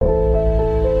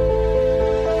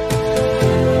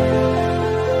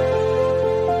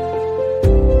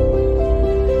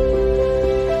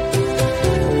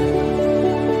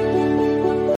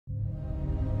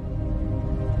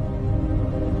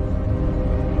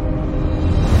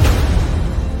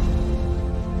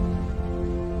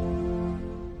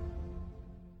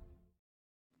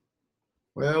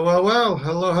Well,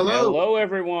 hello, hello. Hello,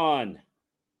 everyone.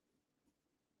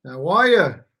 How are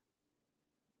you?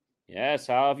 Yes,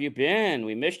 how have you been?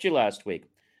 We missed you last week.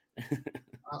 I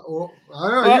know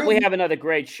But we you. have another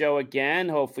great show again.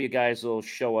 Hopefully, you guys will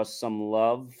show us some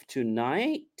love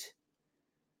tonight.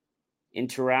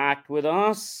 Interact with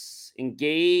us,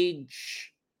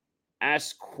 engage,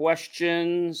 ask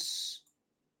questions,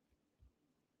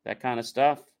 that kind of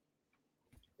stuff.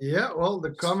 Yeah, well,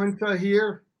 the comments are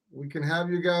here. We can have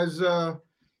you guys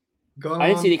going I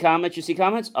didn't see on. any comments. You see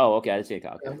comments? Oh, okay. I didn't see a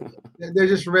comment. Okay. They're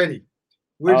just ready.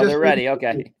 We're Oh, just they're ready. ready.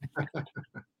 Okay.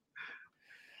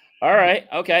 All right.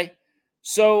 Okay.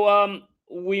 So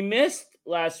we missed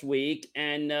last week,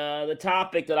 and the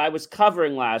topic that I was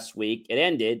covering last week it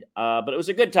ended, but it was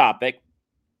a good topic.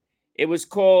 It was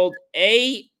called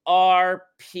ARPC.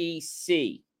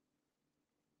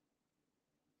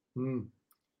 Hmm.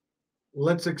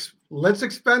 Let's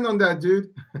expand on that,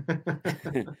 dude.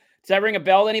 Does that ring a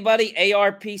bell to anybody?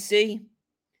 ARPC?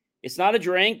 It's not a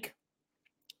drink.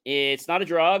 It's not a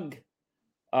drug.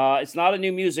 It's not a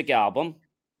new music album.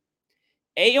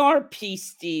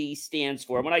 ARPC stands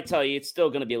for, when I tell you, it's still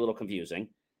going to be a little confusing.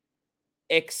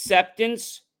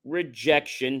 Acceptance,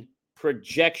 rejection,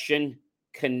 projection,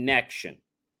 connection.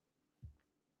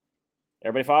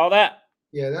 Everybody follow that?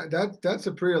 Yeah, that's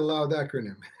a pretty loud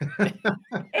acronym.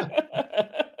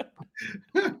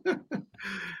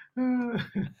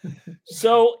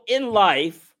 So in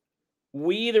life,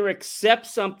 we either accept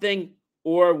something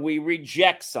or we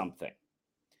reject something.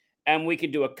 And we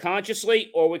can do it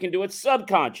consciously or we can do it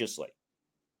subconsciously.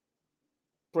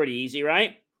 Pretty easy,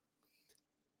 right?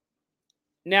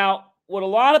 Now, what a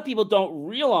lot of people don't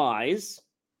realize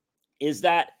is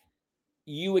that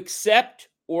you accept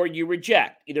or you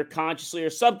reject, either consciously or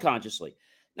subconsciously.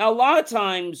 Now, a lot of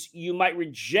times you might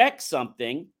reject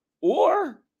something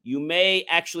or you may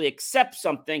actually accept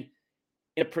something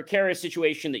in a precarious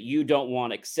situation that you don't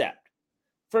want to accept.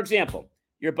 For example,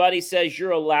 your buddy says you're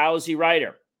a lousy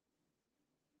writer.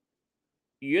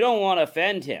 You don't want to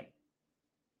offend him.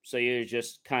 So you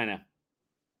just kind of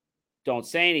don't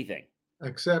say anything.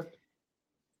 Accept.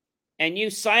 And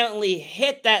you silently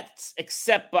hit that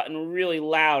accept button really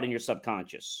loud in your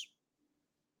subconscious.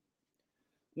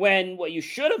 When what you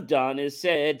should have done is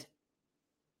said,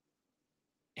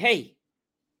 hey,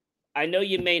 I know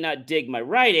you may not dig my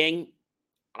writing.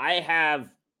 I have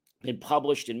been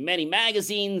published in many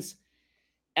magazines,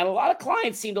 and a lot of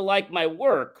clients seem to like my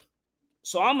work.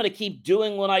 So I'm going to keep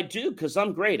doing what I do because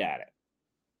I'm great at it.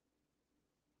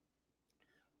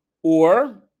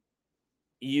 Or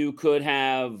you could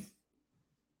have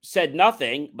said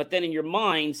nothing, but then in your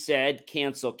mind said,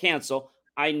 cancel, cancel.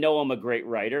 I know I'm a great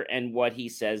writer, and what he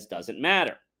says doesn't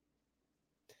matter.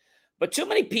 But too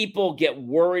many people get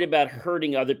worried about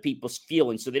hurting other people's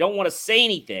feelings, so they don't want to say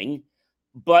anything,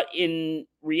 but in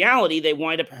reality, they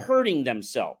wind up hurting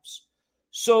themselves.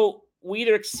 So we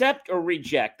either accept or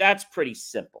reject. That's pretty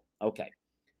simple. Okay.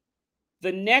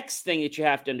 The next thing that you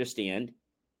have to understand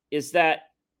is that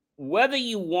whether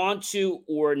you want to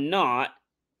or not,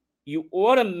 you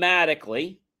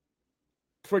automatically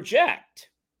project.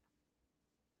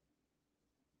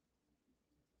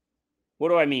 What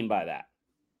do I mean by that?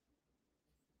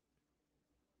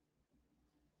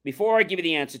 Before I give you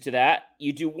the answer to that,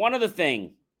 you do one other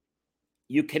thing.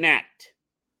 You connect.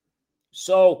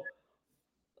 So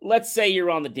let's say you're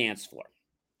on the dance floor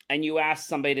and you ask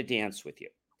somebody to dance with you,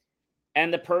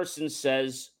 and the person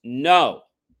says no.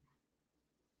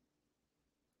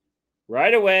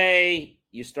 Right away,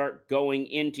 you start going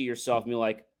into yourself and you're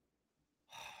like,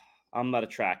 I'm not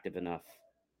attractive enough.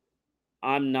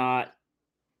 I'm not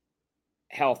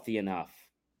healthy enough.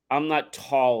 I'm not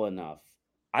tall enough.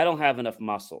 I don't have enough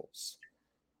muscles.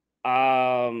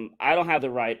 I don't have the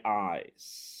right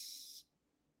eyes.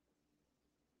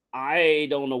 I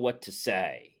don't know what to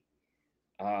say.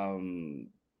 I'm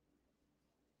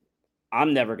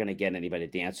never going to get anybody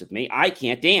to dance with me. I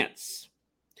can't dance.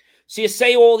 So you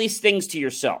say all these things to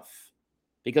yourself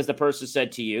because the person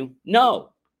said to you,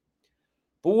 no.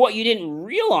 But what you didn't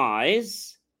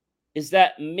realize is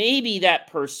that maybe that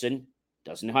person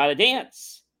doesn't know how to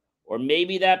dance. Or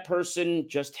maybe that person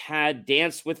just had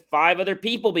danced with 5 other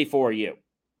people before you.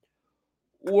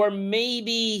 Or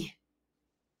maybe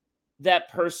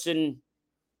that person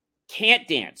can't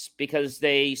dance because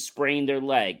they sprained their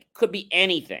leg. Could be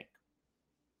anything.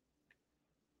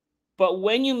 But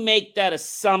when you make that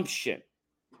assumption,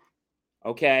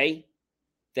 okay,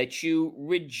 that you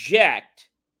reject,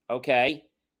 okay,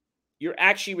 you're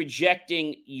actually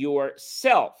rejecting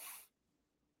yourself.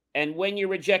 And when you're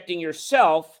rejecting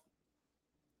yourself,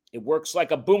 it works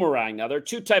like a boomerang. Now, there are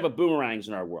 2 types of boomerangs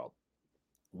in our world.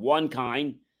 One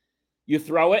kind, you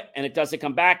throw it and it doesn't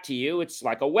come back to you. It's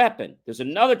like a weapon. There's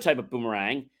another type of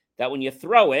boomerang that when you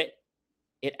throw it,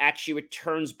 it actually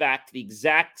returns back to the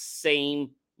exact same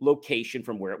location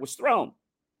from where it was thrown.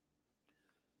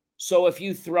 So if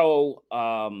you throw,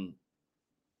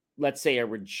 let's say, a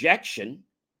rejection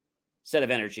set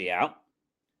of energy out,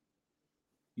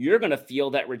 you're going to feel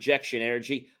that rejection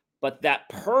energy, but that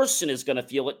person is going to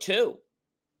feel it too.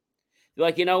 You're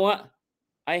like, you know what?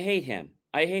 I hate him.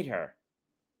 I hate her.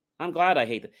 I'm glad I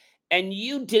hate them. And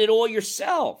you did it all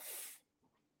yourself.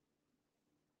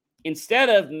 Instead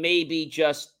of maybe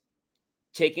just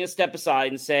taking a step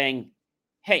aside and saying,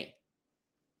 hey,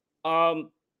 do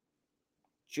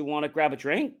you want to grab a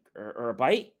drink or a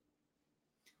bite?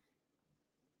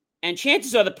 And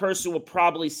chances are the person will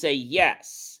probably say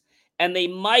yes. And they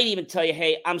might even tell you,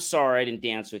 hey, I'm sorry I didn't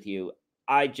dance with you.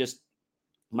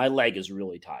 My leg is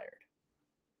really tired.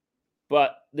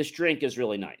 But this drink is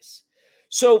really nice.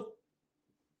 So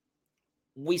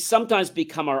we sometimes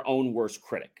become our own worst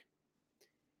critic.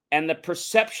 And the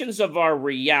perceptions of our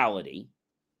reality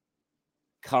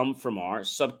come from our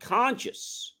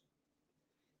subconscious.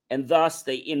 And thus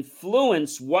they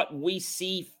influence what we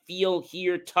see, feel,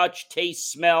 hear, touch,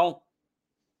 taste, smell,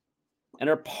 and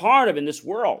are part of in this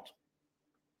world.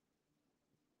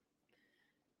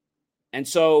 And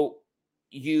so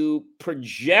you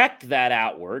project that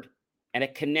outward and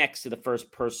it connects to the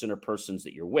first person or persons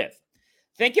that you're with.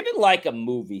 Think of it like a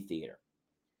movie theater.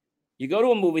 You go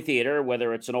to a movie theater,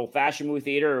 whether it's an old-fashioned movie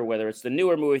theater or whether it's the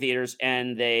newer movie theaters,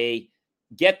 and they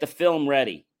get the film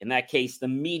ready. In that case, the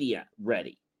media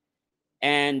ready.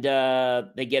 And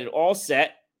they get it all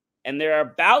set, and they're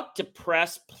about to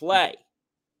press play.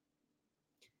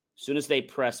 As soon as they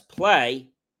press play,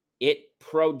 it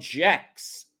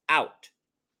projects out.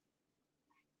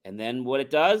 And then what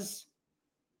it does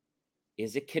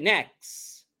is it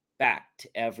connects back to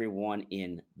everyone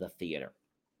in the theater.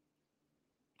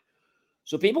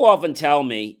 So people often tell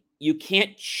me, you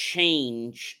can't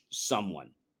change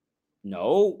someone.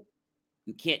 No,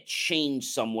 you can't change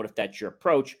someone if that's your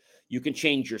approach. You can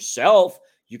change yourself.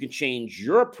 You can change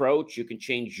your approach. You can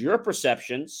change your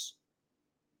perceptions.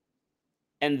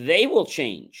 And they will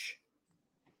change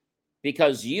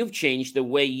because you've changed the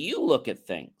way you look at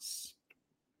things.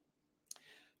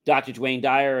 Dr. Dwayne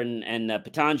Dyer and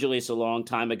Patanjali a long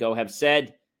time ago have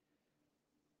said,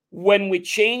 when we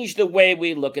change the way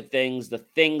we look at things, the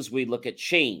things we look at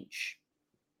change.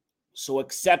 So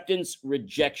acceptance,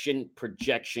 rejection,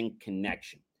 projection,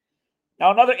 connection.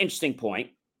 Now, another interesting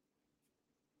point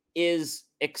is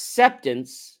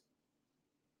acceptance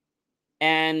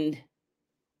and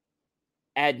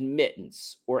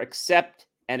admittance, or accept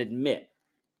and admit.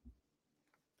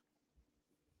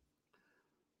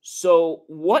 So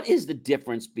what is the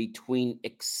difference between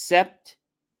accept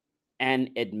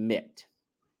and admit?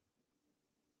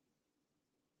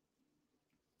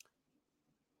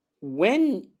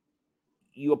 When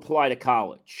you apply to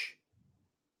college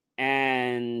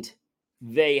and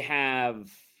they have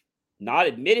not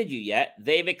admitted you yet,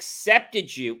 they've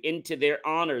accepted you into their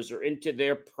honors or into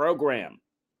their program.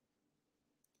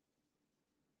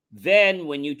 Then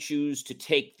when you choose to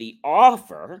take the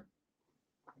offer,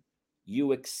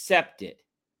 you accept it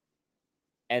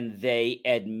and they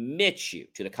admit you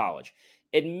to the college.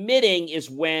 Admitting is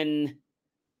when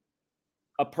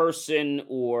a person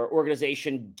or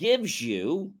organization gives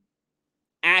you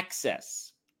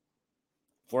access.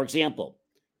 For example,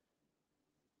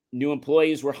 new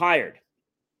employees were hired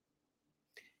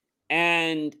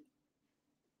and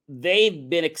they've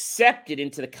been accepted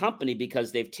into the company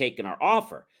because they've taken our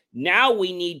offer. Now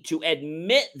we need to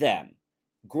admit them,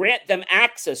 grant them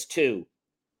access to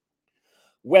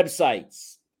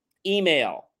websites,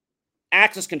 email,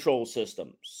 access control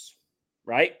systems,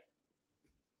 right?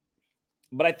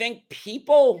 But I think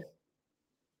people,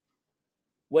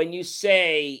 when you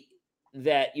say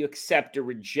that you accept or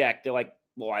reject, they're like,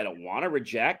 well, I don't want to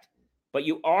reject, but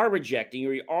you are rejecting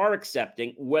or you are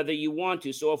accepting whether you want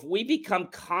to. So if we become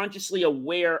consciously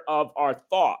aware of our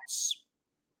thoughts,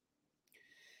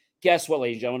 guess what,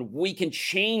 ladies and gentlemen? We can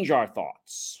change our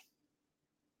thoughts.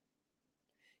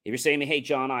 If you're saying to me, hey,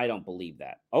 John, I don't believe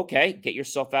that. Okay, get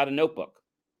yourself out a notebook.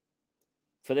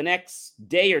 For the next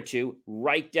day or two,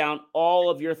 write down all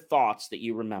of your thoughts that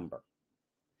you remember.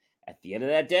 At the end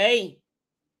of that day,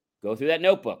 go through that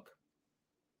notebook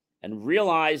and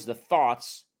realize the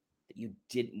thoughts that you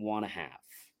didn't want to have.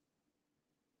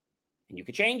 And you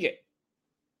can change it.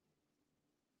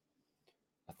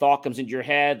 A thought comes into your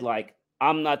head like,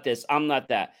 I'm not this, I'm not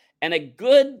that. And a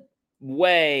good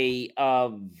way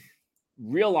of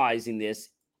realizing this,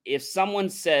 if someone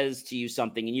says to you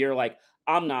something and you're like,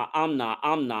 I'm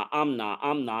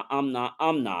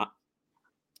not.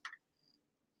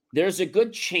 There's a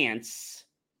good chance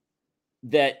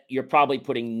that you're probably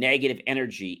putting negative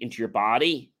energy into your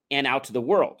body and out to the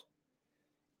world.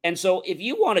 And so if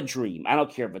you want to dream, I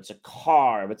don't care if it's a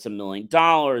car, if it's $1 million,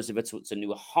 if it's a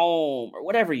new home or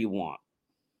whatever you want.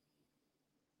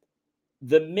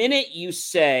 The minute you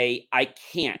say, I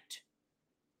can't,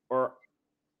 or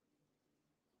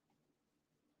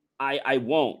I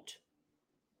won't,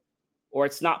 or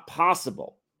it's not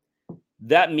possible,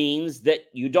 that means that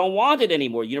you don't want it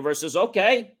anymore. Universe says,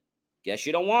 okay, guess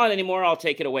you don't want it anymore. I'll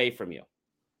take it away from you.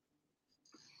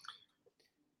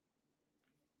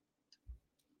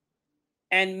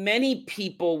 And many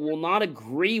people will not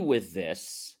agree with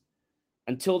this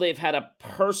until they've had a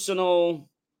personal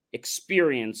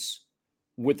experience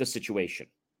with the situation.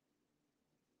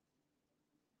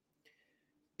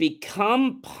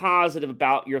 Become positive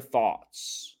about your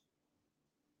thoughts,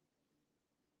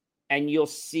 and you'll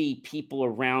see people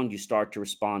around you start to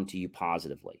respond to you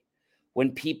positively.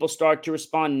 When people start to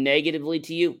respond negatively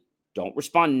to you, don't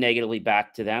respond negatively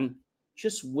back to them.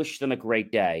 Just wish them a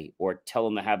great day, or tell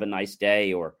them to have a nice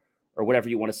day, or whatever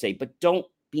you want to say, but don't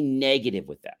be negative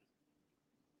with them.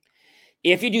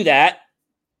 If you do that,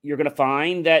 you're going to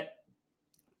find that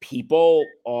people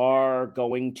are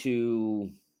going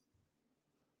to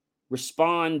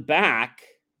respond back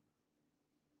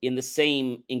in the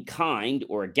same, in kind,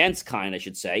 or against kind, I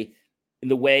should say, in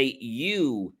the way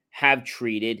you have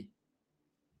treated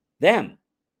them.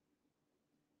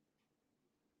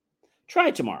 Try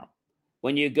it tomorrow.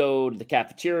 When you go to the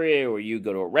cafeteria, or you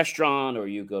go to a restaurant, or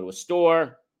you go to a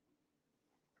store,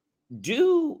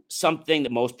 do something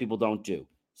that most people don't do.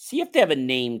 See if they have a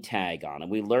name tag on it.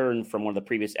 We learned from one of the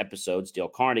previous episodes, Dale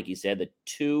Carnegie said that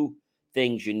 2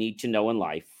 things you need to know in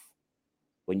life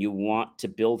when you want to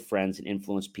build friends and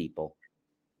influence people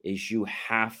is you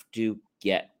have to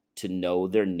get to know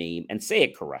their name and say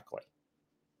it correctly.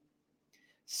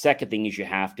 Second thing is you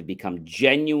have to become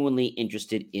genuinely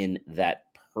interested in that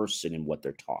person and what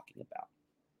they're talking about.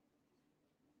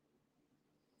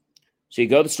 So you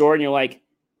go to the store and you're like,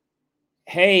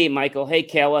 hey, Michael, hey,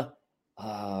 Kayla.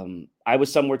 I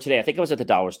was somewhere today. I think I was at the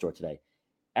dollar store today.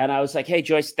 And I was like, hey,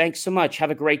 Joyce, thanks so much.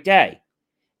 Have a great day.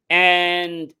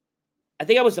 And I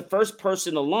think I was the first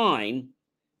person in the line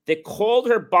that called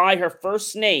her by her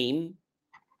first name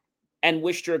and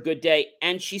wished her a good day.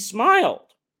 And she smiled.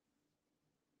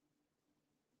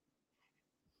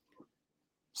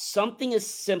 Something as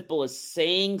simple as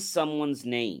saying someone's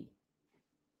name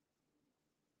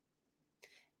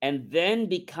and then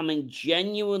becoming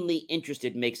genuinely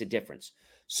interested makes a difference.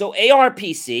 So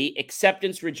ARPC,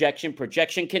 acceptance, rejection,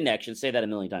 projection, connection, say that 1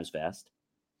 million times fast,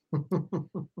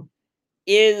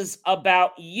 is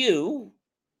about you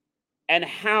and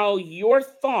how your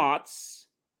thoughts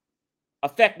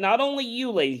affect not only you,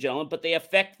 ladies and gentlemen, but they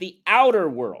affect the outer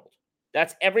world.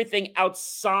 That's everything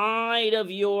outside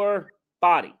of your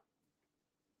body.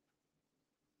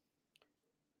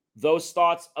 Those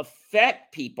thoughts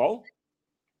affect people,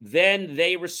 then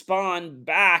they respond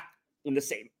back in the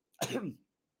same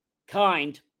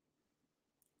kind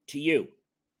to you.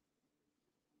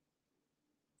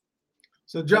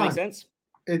 So, John, does that make sense?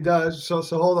 It does. So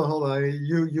hold on.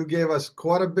 You gave us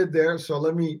quite a bit there. So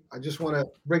I just want to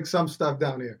break some stuff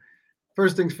down here.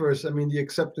 First things first, I mean, the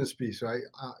acceptance piece, right?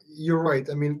 You're right.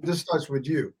 I mean, this starts with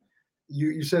you.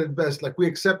 You said it best. Like, we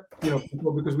accept,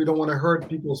 people because we don't want to hurt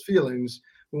people's feelings.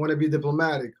 We want to be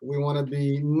diplomatic. We want to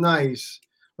be nice,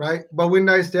 right? But we're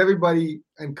nice to everybody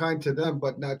and kind to them,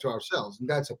 but not to ourselves. And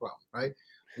that's a problem, right?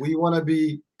 We want to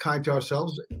be kind to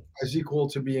ourselves as equal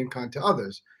to being kind to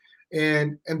others.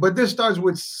 But this starts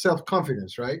with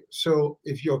self-confidence, right? So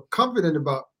if you're confident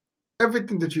about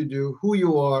everything that you do, who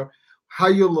you are, how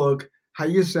you look, how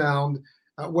you sound,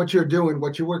 what you're doing,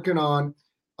 what you're working on,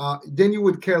 then you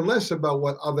would care less about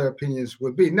what other opinions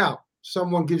would be. Now,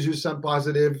 someone gives you some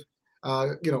positive,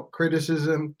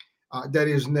 criticism that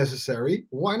is necessary.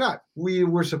 Why not?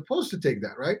 We're supposed to take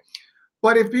that, right?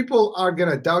 But if people are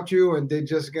gonna doubt you and they're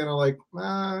just gonna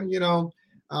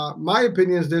my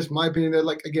opinion is this, my opinion that,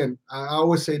 like, again, I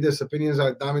always say this: opinions are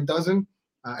a dime a dozen,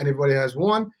 and everybody has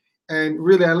one. And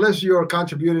really, unless you're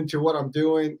contributing to what I'm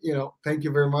doing, thank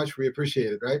you very much. We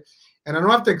appreciate it, right? And I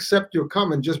don't have to accept your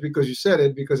comment just because you said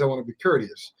it, because I want to be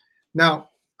courteous. Now,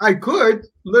 I could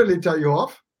literally tell you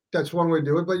off. That's one way to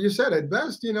do it. But you said it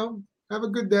best, have a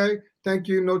good day. Thank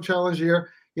you. No challenge here.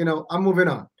 I'm moving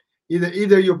on.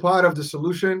 Either you're part of the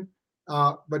solution,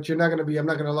 but I'm not going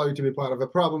to allow you to be part of a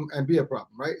problem and be a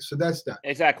problem, right? So that's that.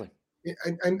 Exactly.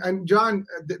 And John,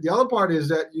 the other part is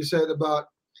that you said about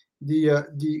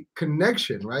the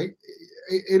connection, right?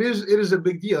 it is a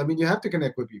big deal. I mean, you have to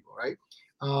connect with people, right?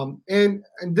 And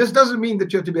this doesn't mean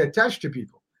that you have to be attached to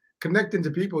people. Connecting to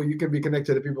people, you can be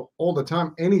connected to people all the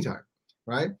time, anytime,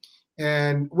 right?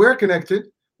 And we're connected.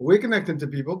 We're connecting to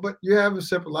people, but you have a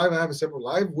separate life. I have a separate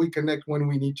life. We connect when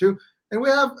we need to, and we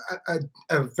have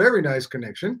a very nice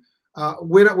connection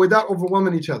without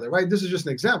overwhelming each other, right? This is just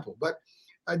an example, but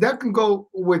that can go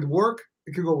with work.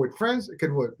 It could go with friends. It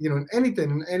could with in anything,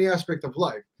 in any aspect of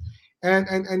life.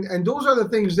 And those are the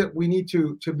things that we need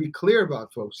to be clear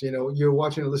about, folks. You're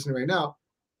watching and listening right now.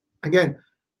 Again,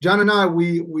 John and I,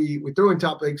 we throw in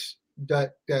topics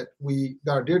that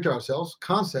are dear to ourselves,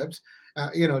 concepts.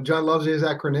 John loves his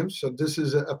acronyms, so this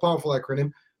is a powerful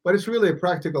acronym, but it's really a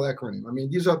practical acronym. I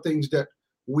mean, these are things that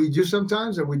we do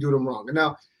sometimes and we do them wrong. And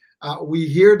now we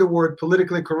hear the word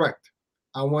politically correct.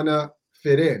 I want to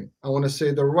fit in. I want to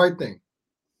say the right thing.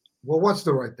 Well, what's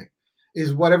the right thing?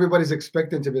 Is what everybody's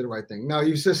expecting to be the right thing. Now,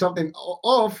 you say something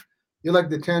off, you're like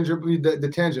the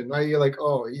tangent, right? You're like,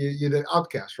 oh, you're the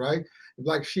outcast, right?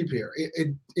 Black sheep here.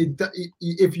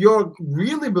 If you're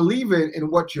really believing in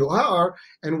what you are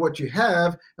and what you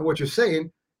have and what you're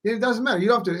saying, it doesn't matter. You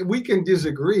don't have to. We can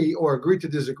disagree or agree to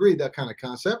disagree, that kind of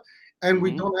concept, and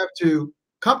we don't have to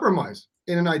compromise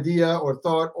in an idea or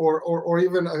thought or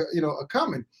even a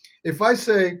comment. If I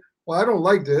say, well, I don't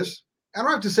like this, I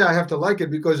don't have to say I have to like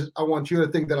it because I want you to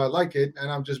think that I like it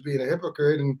and I'm just being a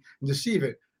hypocrite and deceive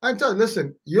it. I tell you,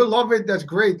 listen, you love it, that's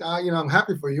great. I'm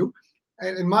happy for you.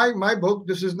 And in my book,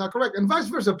 this is not correct. And vice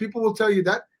versa. People will tell you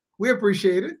that. We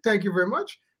appreciate it. Thank you very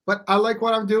much. But I like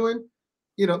what I'm doing.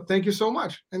 Thank you so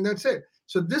much. And that's it.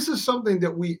 So this is something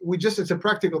that we just, it's a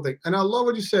practical thing. And I love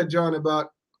what you said, John,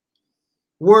 about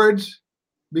words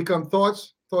become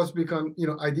thoughts become,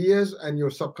 ideas, and your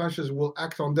subconscious will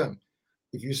act on them.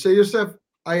 If you say yourself,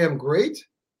 I am great,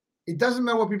 it doesn't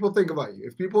matter what people think about you.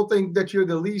 If people think that you're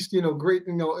the least, great,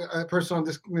 person on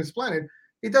this planet,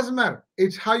 it doesn't matter.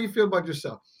 It's how you feel about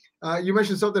yourself. You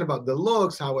mentioned something about the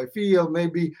looks, how I feel.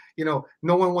 Maybe, no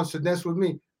one wants to dance with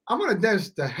me. I'm going to dance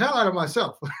the hell out of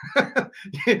myself.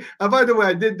 And by the way,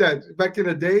 I did that back in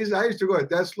the days. I used to go to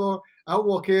dance floor. I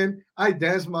walk in, I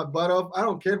dance my butt off. I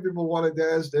don't care if people want to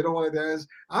dance. They don't want to dance.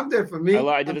 I'm there for me.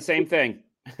 I do the same thing.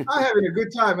 I'm having a good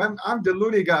time. I'm the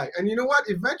loony guy. And you know what?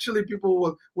 Eventually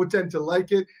people will tend to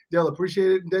like it. They'll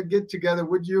appreciate it. They'll get together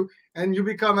with you and you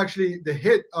become actually the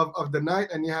hit of the night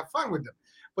and you have fun with them.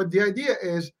 But the idea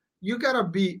is you got to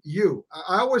be you.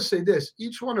 I always say this,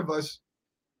 each one of us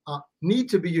need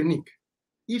to be unique.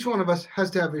 Each one of us has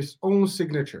to have his own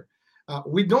signature.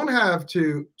 We don't have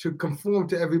to conform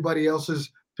to everybody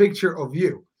else's picture of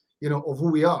you, of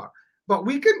who we are. But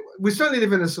we certainly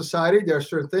live in a society. There are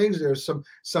certain things, there's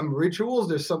some rituals,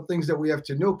 there's some things that we have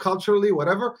to know culturally,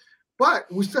 whatever. But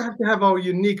we still have to have our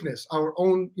uniqueness, our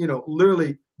own,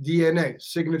 literally DNA,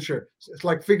 signature. It's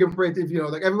like fingerprint. If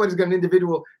like everybody's got an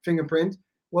individual fingerprint.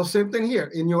 Well, same thing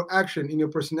here in your action, in your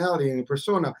personality, in your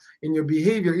persona, in your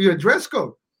behavior, your dress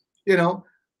code.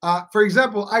 For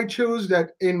example, I chose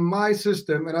that in my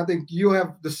system, and I think you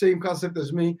have the same concept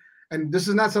as me. And this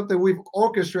is not something we've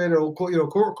orchestrated or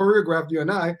choreographed. You and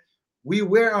I, we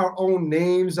wear our own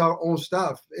names, our own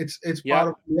stuff. It's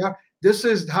part of This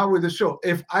is how we the show.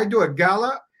 If I do a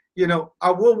gala,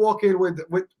 I will walk in with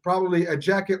probably a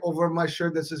jacket over my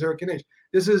shirt that says Hurricane H.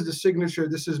 This is the signature.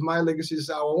 This is my legacy. This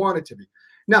is how I want it to be.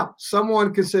 Now,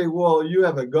 someone can say, well, you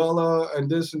have a gala and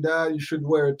this and that. You should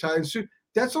wear a tie and suit.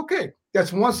 That's okay.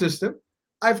 That's one system.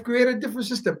 I've created a different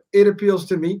system. It appeals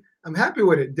to me. I'm happy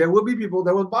with it. There will be people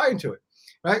that will buy into it,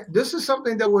 right? This is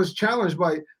something that was challenged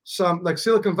by some, like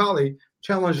Silicon Valley,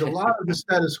 challenged a lot of the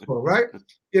status quo, right?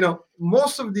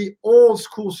 Most of the old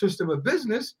school system of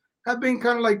business have been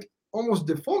kind of like almost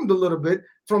deformed a little bit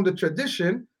from the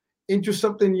tradition into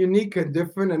something unique and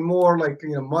different and more like,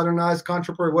 modernized,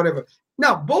 contemporary, whatever.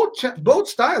 Now, both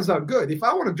styles are good. If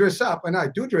I want to dress up, and I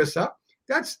do dress up,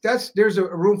 there's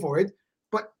a room for it,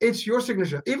 but it's your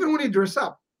signature. Even when you dress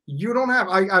up, you don't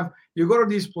have, you go to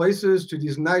these places, to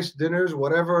these nice dinners,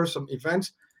 whatever, some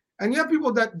events, and you have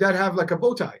people that have like a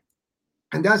bow tie,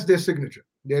 and that's their signature.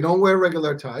 They don't wear a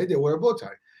regular tie, they wear a bow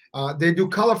tie. They do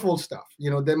colorful stuff.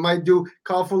 They might do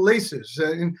colorful laces,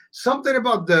 and something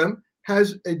about them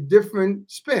has a different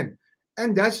spin,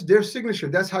 and that's their signature.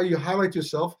 That's how you highlight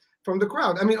yourself from the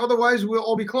crowd. I mean, otherwise we'll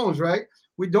all be clones, right?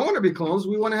 We don't want to be clones.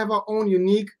 We want to have our own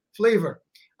unique flavor.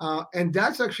 And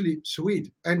that's actually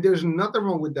sweet. And there's nothing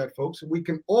wrong with that, folks. We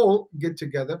can all get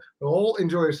together, all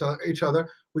enjoy each other.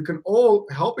 We can all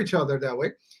help each other that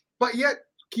way, but yet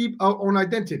keep our own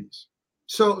identities.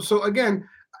 So again,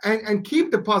 and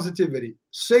keep the positivity.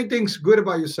 Say things good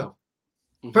about yourself.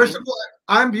 First of all,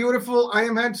 I'm beautiful. I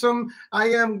am handsome. I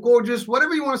am gorgeous.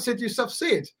 Whatever you want to say to yourself, say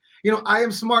it. I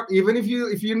am smart. Even if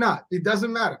you're not, it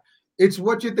doesn't matter. It's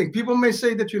what you think. People may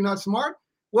say that you're not smart.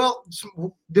 Well,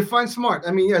 define smart.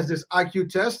 I mean, yes, there's IQ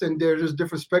test, and there's just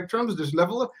different spectrums. There's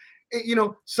level of,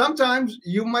 sometimes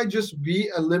you might just be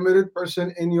a limited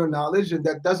person in your knowledge, and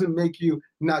that doesn't make you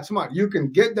not smart. You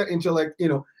can get that intellect,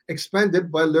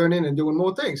 expanded by learning and doing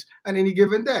more things on any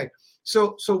given day.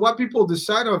 So what people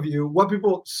decide of you, what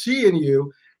people see in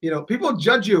you, people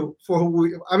judge you for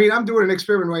I'm doing an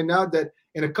experiment right now that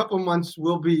in a couple months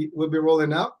we'll be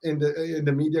rolling out in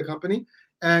the media company,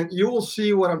 and you will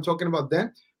see what I'm talking about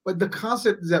then. But the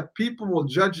concept is that people will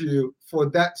judge you for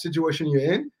that situation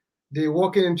you're in. They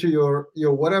walk into your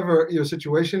whatever your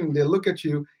situation, and they look at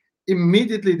you.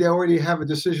 Immediately, they already have a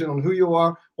decision on who you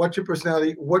are, what your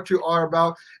personality, what you are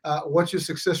about, what's your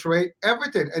success rate,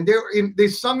 everything. And they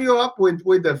sum you up with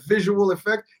a visual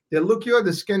effect. They look you up,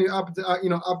 they scan you up,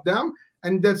 up, down,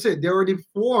 and that's it. They already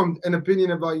formed an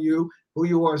opinion about you, who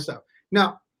you are, and stuff.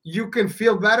 Now, you can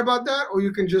feel bad about that, or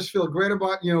you can just feel great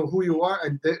about who you are,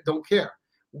 and they don't care,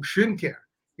 shouldn't care.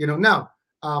 Now.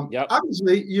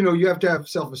 Obviously, you have to have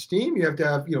self-esteem. You have to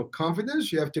have,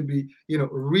 confidence. You have to be,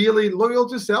 really loyal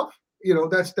to self.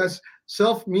 That's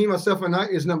self, me, myself, and I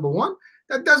is number one.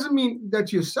 That doesn't mean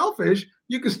that you're selfish.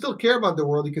 You can still care about the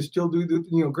world. You can still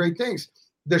do, great things.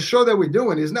 The show that we're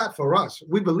doing is not for us.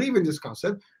 We believe in this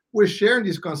concept. We're sharing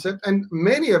this concept, and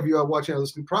many of you are watching and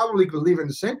listening probably believe in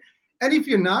the same. And if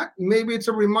you're not, maybe it's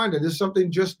a reminder. There's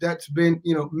something just that's been,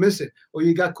 missing, or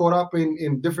you got caught up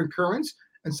in different currents.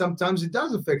 And sometimes it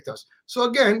does affect us. So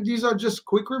again, these are just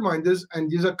quick reminders, and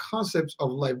these are concepts of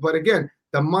life. But again,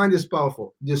 the mind is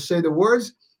powerful. Just say the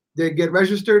words, they get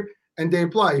registered, and they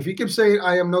apply. If you keep saying,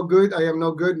 I am no good,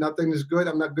 nothing is good,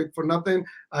 I'm not good for nothing,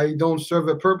 I don't serve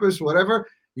a purpose, whatever,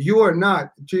 you are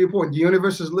not. To your point, the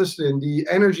universe is listening. The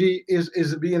energy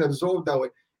is being absorbed that way.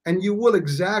 And you will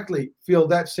exactly feel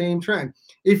that same trend.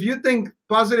 If you think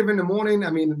positive in the morning,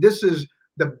 this is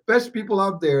the best people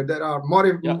out there that are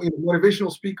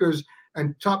motivational speakers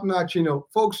and top-notch,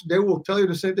 folks, they will tell you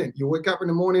the same thing. You wake up in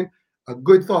the morning, a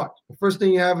good thought. The first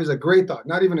thing you have is a great thought,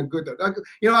 not even a good thought.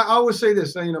 I always say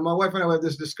this, my wife and I have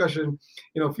this discussion,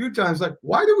 a few times, like,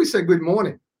 why do we say good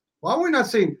morning? Why are we not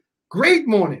saying great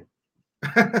morning?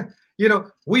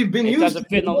 We've been used to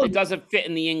it. It doesn't fit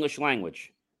in the English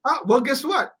language. Well, guess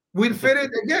what? We'll fit it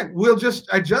again. We'll just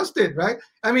adjust it, right?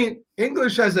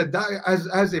 English has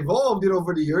evolved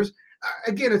over the years.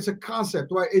 Again, it's a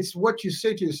concept, right? It's what you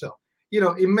say to yourself.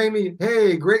 It may mean,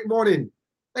 hey, great morning.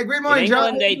 Hey, great morning, in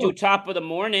England, John. They do top of the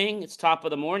morning. It's top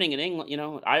of the morning in England,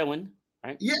 Ireland,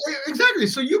 right? Yeah, exactly.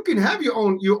 So you can have your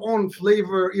own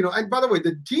flavor, And by the way,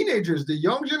 the teenagers, the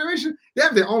young generation, they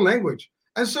have their own language.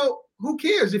 And so who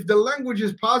cares if the language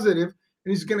is positive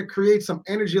and it's going to create some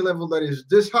energy level that is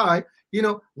this high?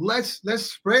 Let's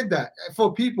spread that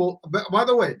for people. By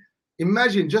the way,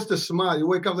 imagine just a smile. You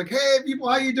wake up like, hey, people,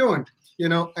 how you doing?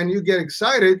 And you get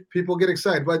excited. People get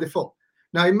excited by default.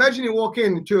 Now, imagine you walk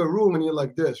into a room and you're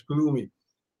like this, gloomy.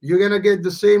 You're going to get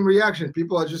the same reaction.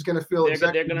 People are just going to feel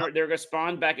they're going to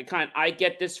respond back in kind. I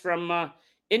get this from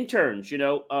interns,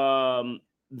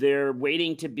 they're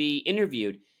waiting to be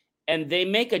interviewed, and they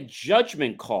make a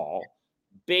judgment call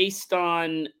based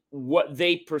on what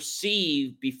they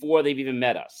perceive before they've even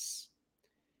met us.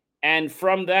 And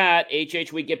from that,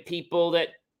 we get people that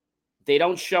they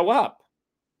don't show up.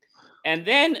 And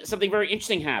then something very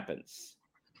interesting happens.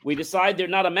 We decide they're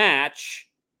not a match.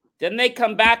 Then they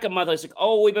come back a month. It's like,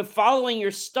 oh, we've been following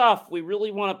your stuff. We really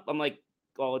want to. I'm like,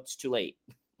 oh, it's too late.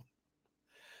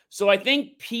 So I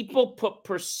think people put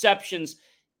perceptions,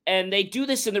 and they do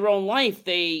this in their own life.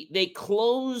 They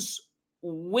close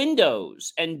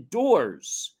windows and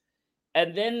doors,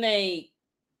 and then they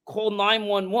call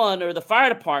 911 or the fire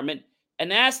department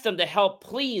and ask them to help.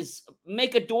 Please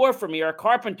make a door for me, or a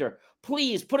carpenter.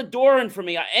 Please put a door in for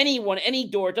me. Anyone, any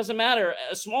door, it doesn't matter.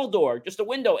 A small door, just a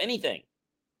window, anything.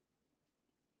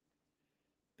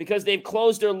 Because they've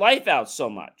closed their life out so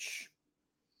much.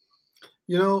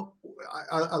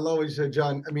 I'll always say,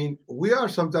 John, we are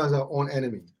sometimes our own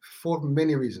enemy for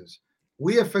many reasons.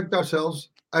 We affect ourselves.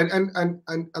 And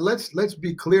let's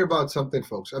be clear about something,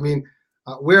 folks.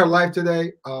 We're live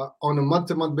today on a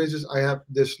month-to-month basis. I have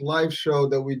this live show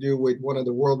that we do with one of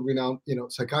the world-renowned,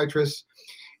 psychiatrists,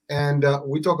 and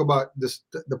we talk about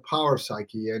the power of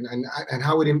psyche and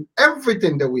how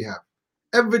everything that we have,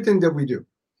 everything that we do,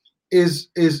 is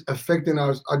affecting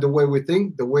the way we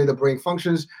think, the way the brain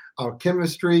functions, our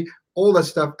chemistry, all that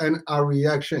stuff, and our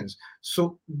reactions.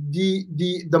 So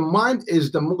the mind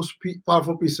is the most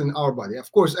powerful piece in our body.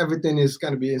 Of course, everything is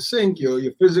going to be in sync.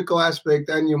 Your physical aspect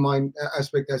and your mind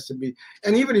aspect has to be,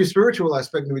 and even your spiritual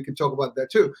aspect, and we can talk about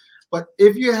that too. But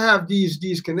if you have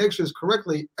these connections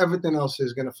correctly, everything else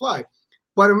is going to fly.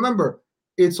 But remember,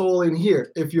 it's all in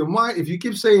here. If you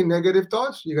keep saying negative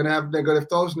thoughts, you're gonna have negative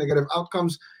thoughts, negative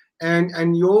outcomes,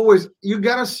 and you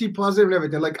gotta see positive and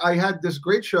everything. Like I had this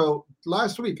great show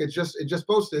last week. It just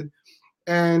posted,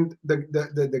 and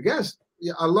the guest,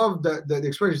 yeah, I love the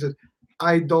expression. Said,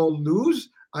 I don't lose.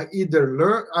 I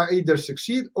either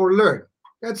succeed or learn.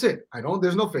 That's it. I don't.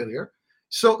 There's no failure.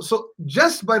 So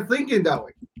just by thinking that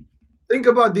way, think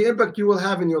about the impact you will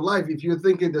have in your life if you're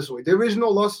thinking this way. There is no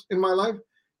loss in my life.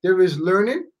 There is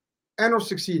learning and or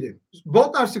succeeding.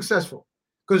 Both are successful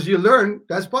because you learn.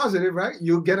 That's positive, right?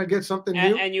 You're gonna get something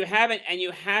new. And you have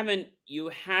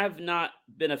not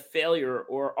been a failure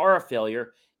or are a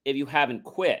failure if you haven't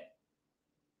quit.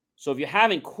 So if you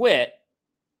haven't quit,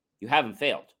 you haven't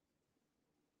failed.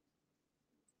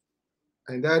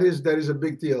 And that is a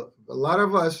big deal. A lot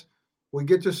of us, we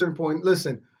get to a certain point.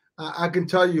 Listen, I can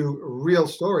tell you a real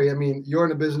story. I mean, you're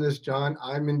in a business, John.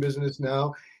 I'm in business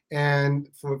now. And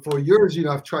for years,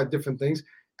 I've tried different things.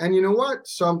 And you know what?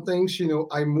 Some things,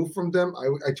 I move from them.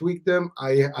 I tweak them.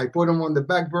 I put them on the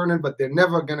back burner, but they're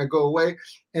never going to go away.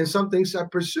 And some things I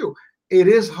pursue. It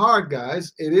is hard,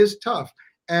 guys. It is tough.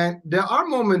 And there are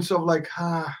moments of like,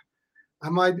 I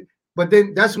might, but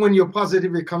then that's when your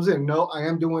positivity comes in. No, I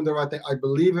am doing the right thing. I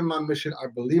believe in my mission. I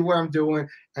believe what I'm doing,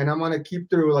 and I'm going to keep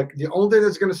through. Like the only thing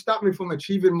that's going to stop me from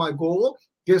achieving my goal,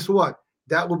 guess what?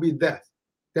 That will be death.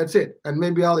 That's it. And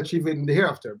maybe I'll achieve it in the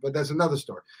hereafter, but that's another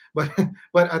story. But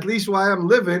but at least while I'm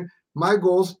living, my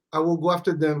goals, I will go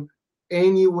after them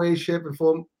any way, shape, and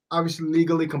form. Obviously,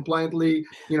 legally, compliantly,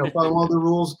 follow all the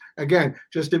rules. Again,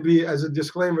 just to be as a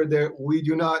disclaimer, there we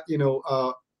do not,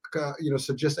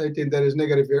 suggest anything that is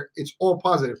negative here. It's all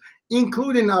positive,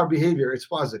 including our behavior. It's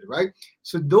positive, right?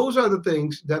 So those are the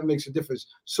things that makes a difference.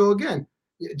 So again,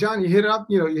 John, you hit it up.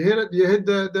 You hit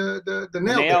the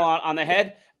nail on the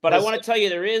head. But I want to tell you,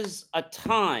 there is a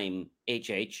time,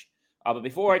 HH. But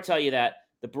before I tell you that,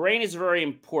 the brain is very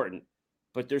important.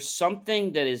 But there's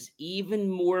something that is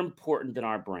even more important than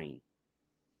our brain.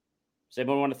 Does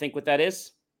anyone want to think what that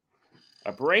is?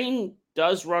 Our brain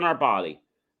does run our body,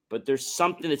 but there's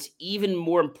something that's even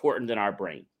more important than our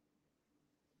brain.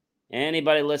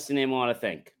 Anybody listening want to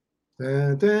think?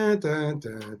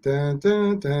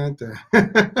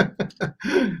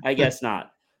 I guess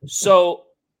not. So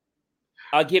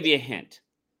I'll give you a hint.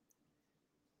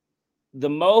 The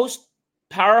most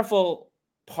powerful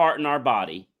part in our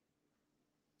body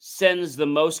sends the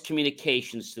most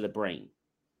communications to the brain.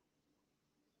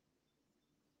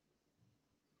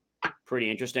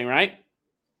 Pretty interesting, right?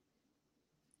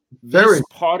 This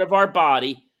part of our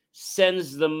body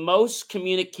sends the most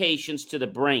communications to the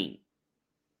brain.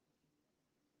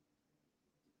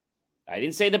 I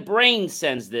didn't say the brain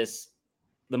sends the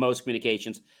most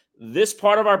communications. This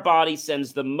part of our body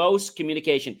sends the most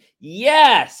communication.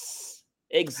 Yes,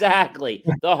 exactly.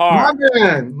 The heart.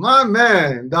 My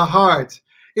man, the heart.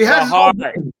 It has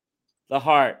the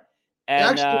heart.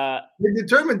 And they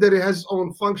determined that it has its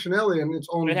own functionality and its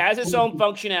own. It has its own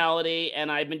functionality, and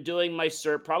I've been doing my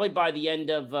cert probably by the end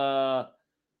of the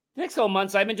next couple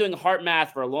months. I've been doing heart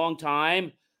math for a long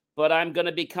time, but I'm going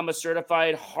to become a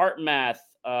certified heart math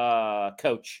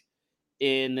coach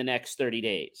in the next 30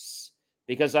 days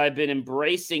because I've been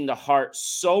embracing the heart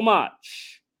so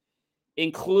much,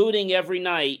 including every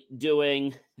night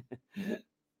doing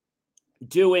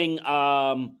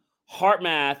heart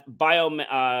math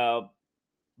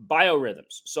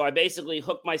biorhythms. So I basically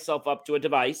hook myself up to a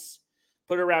device,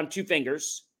 put it around 2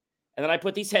 fingers, and then I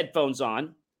put these headphones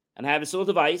on, and I have this little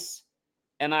device,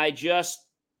 and I just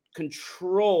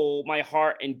control my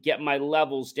heart and get my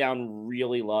levels down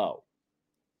really low.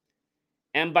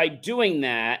 And by doing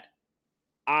that,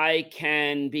 I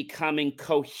can become in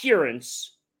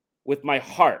coherence with my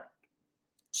heart.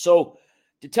 So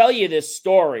to tell you this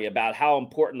story about how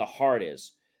important the heart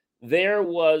is, there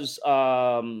was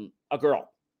a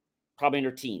girl, probably in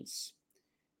her teens.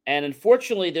 And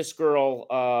unfortunately, this girl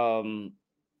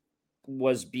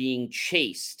was being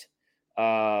chased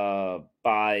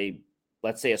by,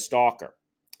 let's say, a stalker.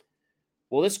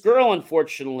 Well, this girl,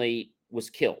 unfortunately, was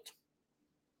killed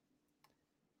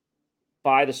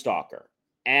by the stalker.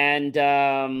 And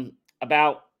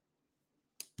about,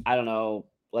 I don't know,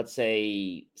 let's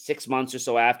say 6 months or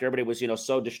so after, everybody was,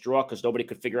 so distraught because nobody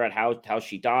could figure out how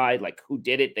she died, like who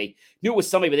did it. They knew it was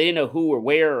somebody, but they didn't know who or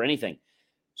where or anything.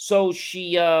 So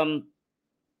she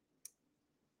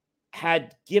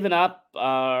had given up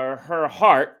her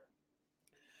heart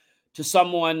to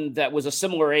someone that was a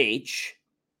similar age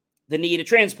that needed a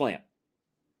transplant.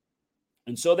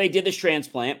 And so they did this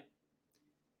transplant.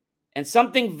 And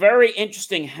something very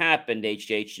interesting happened, HH.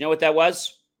 You know what that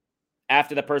was?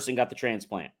 After the person got the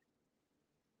transplant.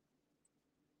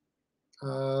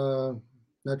 Not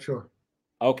sure.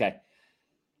 Okay.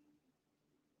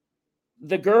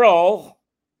 The girl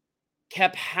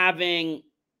kept having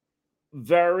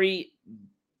very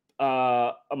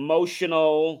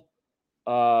emotional,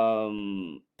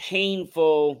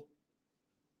 painful,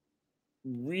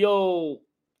 real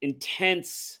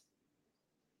intense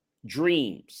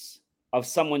dreams of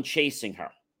someone chasing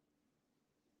her,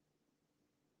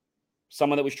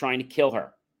 someone that was trying to kill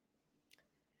her.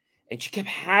 And she kept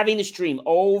having this dream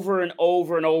over and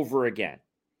over and over again.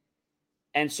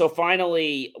 And so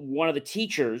finally, one of the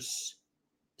teachers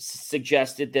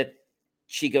suggested that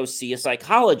she go see a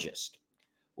psychologist.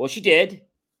 Well, she did.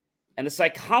 And the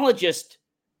psychologist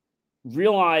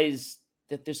realized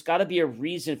that there's got to be a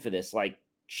reason for this. Like,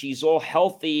 she's all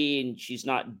healthy and she's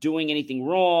not doing anything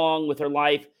wrong with her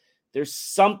life. There's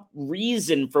some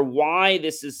reason for why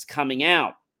this is coming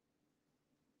out.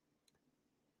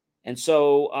 And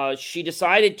so she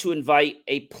decided to invite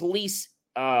a police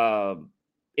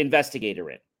investigator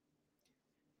in.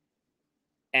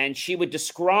 And she would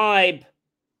describe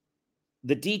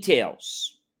the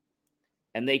details.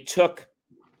 And they took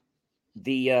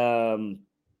the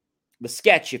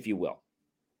sketch, if you will.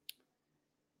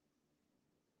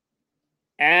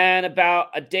 And about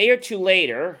a day or two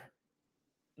later,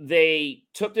 they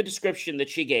took the description that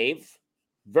she gave,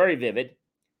 very vivid,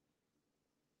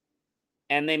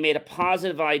 and they made a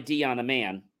positive ID on a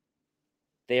man.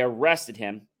 They arrested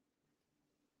him.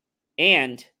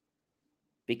 And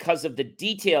because of the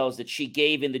details that she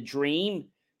gave in the dream,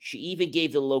 she even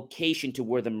gave the location to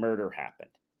where the murder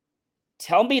happened.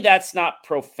 Tell me that's not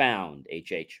profound,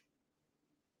 HH.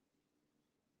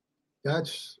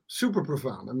 That's super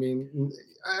profound. I mean,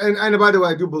 and by the way,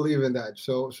 I do believe in that.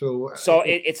 So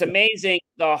it's amazing.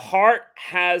 The heart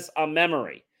has a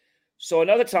memory. So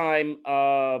another time,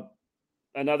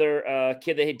 another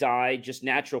kid that had died, just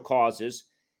natural causes,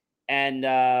 and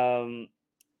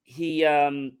he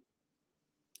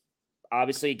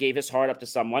obviously gave his heart up to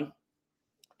someone,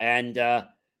 and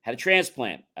had a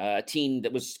transplant, a teen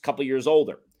that was a couple years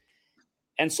older.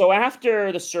 And so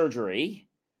after the surgery,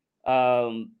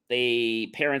 the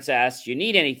parents asked, "Do you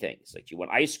need anything?" It's like, "Do you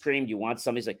want ice cream? Do you want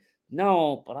something?" He's like,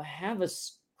 "No, but I have a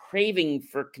craving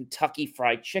for Kentucky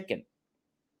Fried Chicken."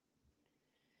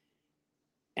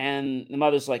 And the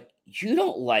mother's like, "You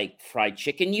don't like fried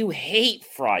chicken. You hate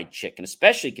fried chicken,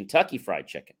 especially Kentucky Fried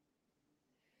Chicken."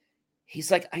 He's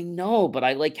like, "I know, but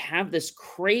I have this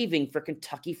craving for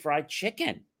Kentucky Fried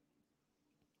Chicken."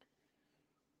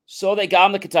 So they got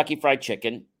him the Kentucky Fried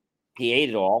Chicken. He ate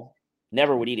it all.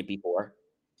 Never would eat it before.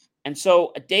 And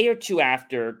so a day or two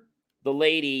after, the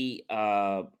lady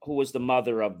who was the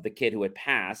mother of the kid who had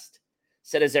passed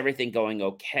said, "Is everything going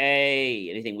okay?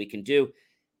 Anything we can do?"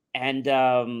 And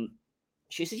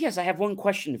she said, "Yes, I have one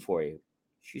question for you."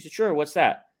 She said, "Sure, what's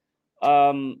that?"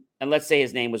 And let's say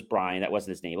his name was Brian. That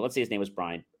wasn't his name, but let's say his name was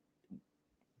Brian.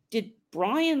 Did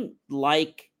Brian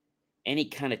like any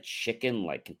kind of chicken,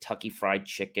 like Kentucky Fried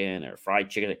Chicken or fried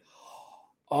chicken?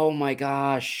 Oh my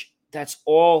gosh, that's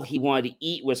all he wanted to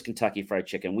eat was Kentucky Fried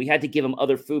Chicken. We had to give him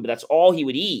other food, but that's all he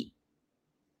would eat.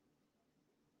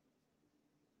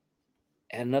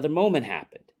 And another moment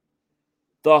happened.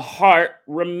 The heart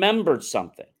remembered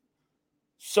something.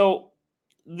 So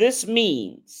this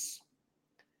means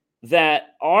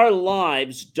that our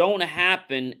lives don't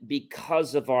happen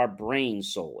because of our brain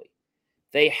solely.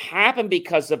 They happen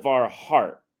because of our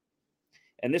heart.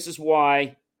 And this is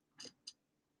why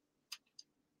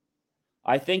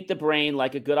I think the brain,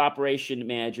 like a good operation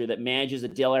manager that manages the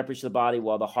daily operation of the body,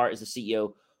 while the heart is the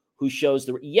CEO who shows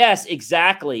the... Yes,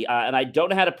 exactly. And I don't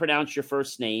know how to pronounce your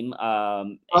first name.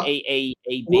 A-A-A-B.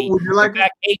 Would you like... In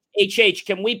fact, H-H,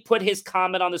 can we put his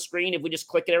comment on the screen? If we just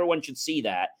click it, everyone should see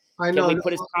that. I know. Can we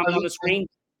put his comment on the screen?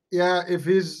 Yeah, if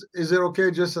is it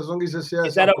okay? Just as long as he says yes.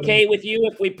 Is that okay with you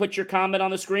if we put your comment on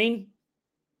the screen?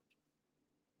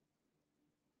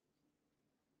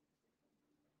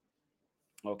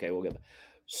 Okay, we'll get that.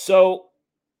 So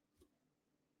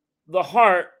the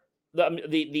heart,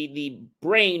 the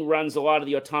brain runs a lot of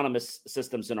the autonomous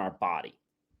systems in our body.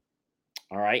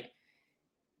 All right.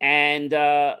 And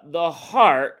the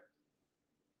heart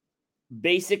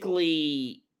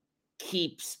basically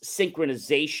keeps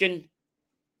synchronization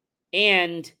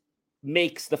and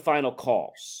makes the final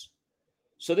calls.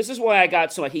 So this is why I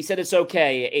got so much. He said it's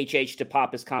okay, HH, to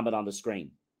pop his comment on the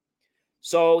screen.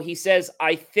 So he says,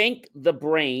 I think the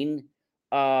brain,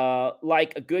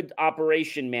 like a good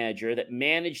operation manager that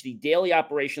manage the daily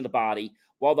operation of the body,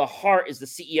 while the heart is the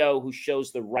CEO who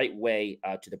shows the right way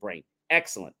to the brain.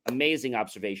 Excellent. Amazing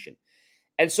observation.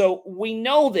 And so we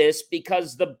know this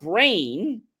because the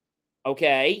brain,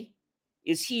 okay,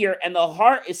 is here and the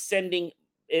heart is sending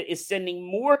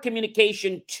more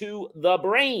communication to the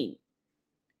brain.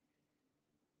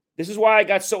 This is why I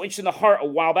got so interested in the heart a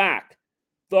while back.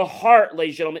 The heart,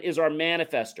 ladies and gentlemen, is our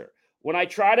manifester. When I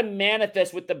try to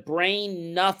manifest with the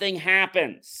brain, nothing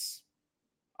happens.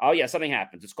 Oh, yeah, something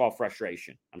happens. It's called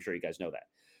frustration. I'm sure you guys know that.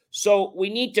 So we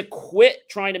need to quit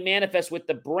trying to manifest with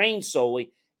the brain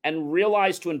solely and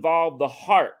realize to involve the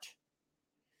heart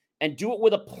and do it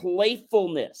with a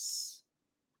playfulness.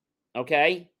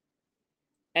 Okay?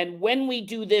 And when we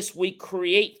do this, we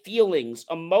create feelings,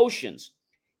 emotions.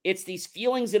 It's these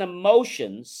feelings and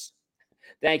emotions.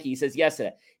 Thank you. He says yes to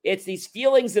that. It's these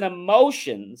feelings and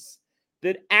emotions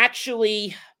that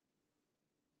actually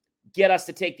get us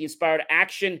to take the inspired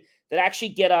action, that actually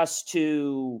get us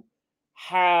to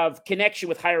have connection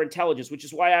with higher intelligence, which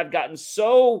is why I've gotten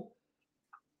so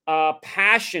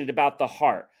passionate about the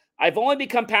heart. I've only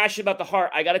become passionate about the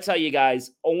heart, I got to tell you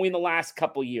guys, only in the last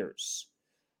couple years,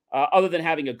 other than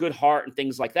having a good heart and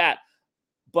things like that.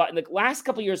 But in the last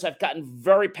couple of years, I've gotten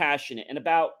very passionate. And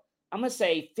about, I'm going to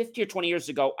say 50 or 20 years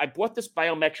ago, I bought this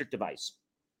biometric device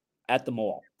at the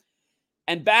mall.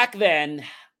 And back then,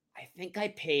 I think I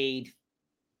paid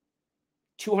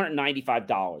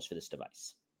 $295 for this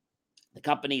device. The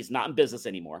company is not in business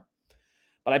anymore.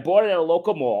 But I bought it at a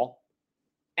local mall.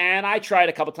 And I tried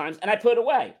a couple times and I put it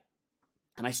away.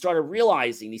 And I started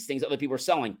realizing these things other people are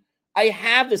selling. I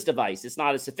have this device. It's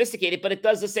not as sophisticated, but it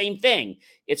does the same thing.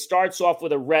 It starts off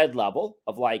with a red level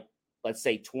of like, let's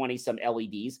say 20 some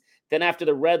LEDs. Then after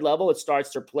the red level, it starts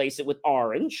to replace it with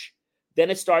orange. Then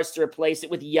it starts to replace it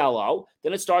with yellow.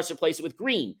 Then it starts to replace it with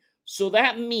green. So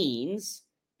that means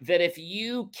that if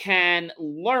you can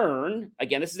learn,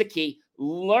 again, this is the key,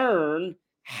 learn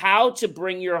how to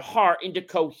bring your heart into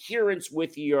coherence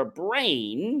with your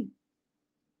brain,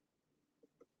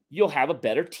 you'll have a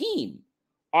better team.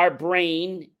 Our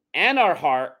brain and our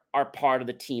heart are part of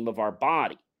the team of our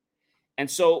body. And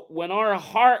so when our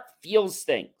heart feels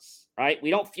things, right,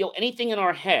 we don't feel anything in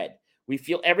our head. We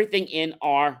feel everything in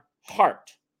our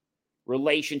heart.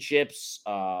 Relationships,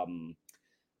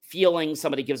 feelings,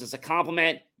 somebody gives us a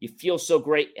compliment, you feel so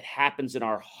great, it happens in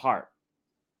our heart.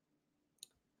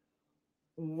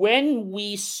 When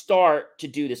we start to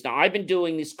do this, now I've been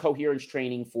doing this coherence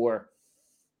training for,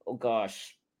 oh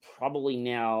gosh, probably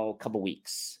now a couple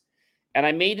weeks. And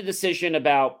I made a decision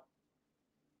about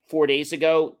 4 days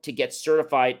ago to get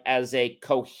certified as a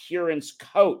coherence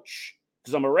coach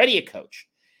because I'm already a coach.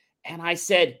 And I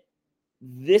said,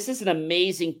 this is an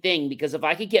amazing thing because if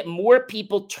I could get more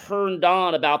people turned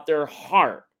on about their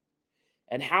heart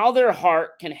and how their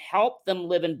heart can help them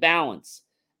live in balance,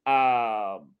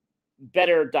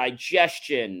 better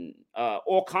digestion,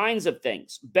 all kinds of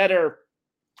things, better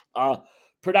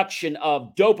production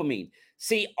of dopamine.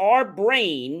 See, our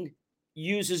brain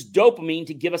uses dopamine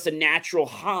to give us a natural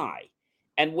high.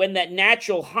 And when that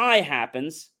natural high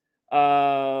happens,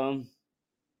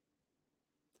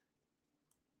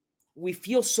 we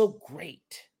feel so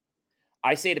great.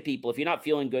 I say to people, if you're not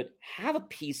feeling good, have a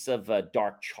piece of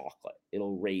dark chocolate.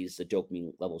 It'll raise the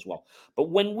dopamine level as well.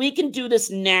 But when we can do this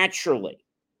naturally,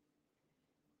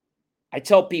 I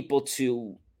tell people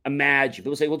to imagine.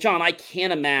 People say, well, John, I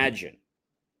can't imagine.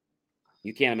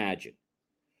 You can't imagine.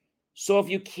 So if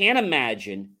you can't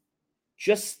imagine,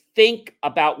 just think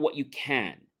about what you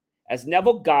can. As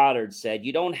Neville Goddard said,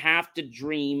 you don't have to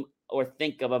dream or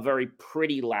think of a very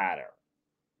pretty ladder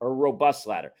or a robust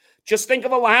ladder. Just think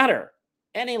of a ladder,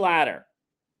 any ladder.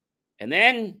 And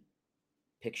then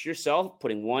picture yourself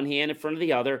putting one hand in front of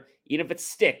the other, even if it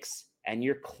sticks, and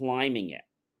you're climbing it.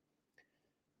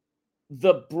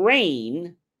 The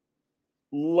brain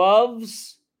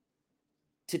loves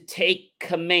to take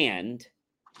command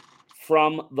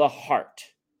from the heart.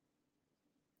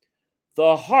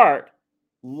 The heart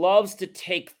loves to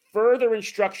take further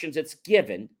instructions it's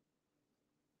given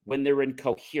when they're in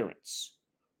coherence,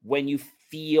 when you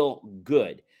feel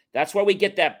good. That's why we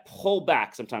get that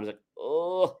pullback sometimes, like,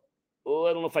 oh,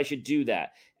 I don't know if I should do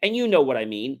that. And you know what I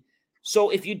mean. So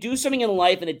if you do something in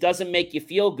life and it doesn't make you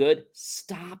feel good,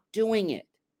 stop doing it.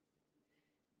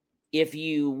 If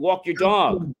you walk your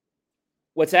dog,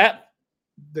 what's that?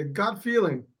 The gut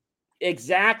feeling.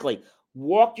 Exactly.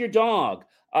 Walk your dog.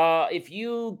 If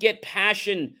you get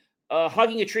passion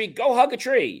hugging a tree, go hug a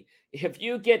tree. If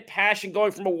you get passion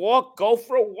going from a walk, go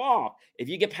for a walk. If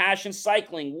you get passion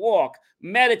cycling, walk,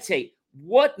 meditate.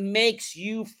 What makes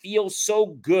you feel so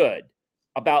good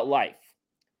about life?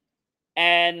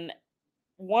 And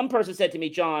one person said to me,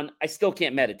 John, I still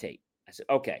can't meditate. I said,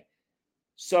 okay.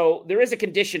 So there is a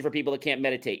condition for people that can't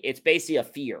meditate. It's basically a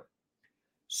fear.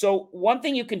 So one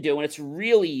thing you can do, and it's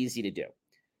really easy to do,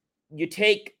 you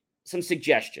take some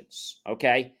suggestions,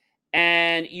 okay?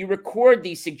 And you record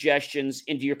these suggestions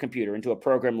into your computer, into a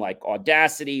program like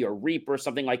Audacity or Reaper,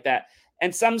 something like that.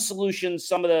 And some solutions,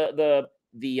 some of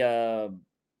the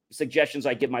suggestions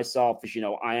I give myself is,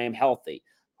 I am healthy.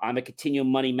 I'm a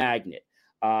continuum money magnet.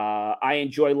 I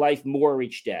enjoy life more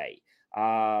each day.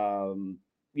 I'm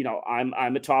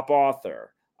a top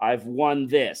author. I've won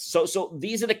this. So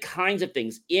these are the kinds of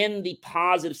things in the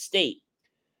positive state.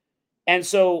 And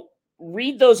so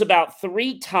read those about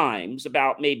 3 times,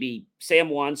 about maybe say them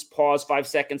once, pause 5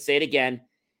 seconds, say it again,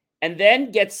 and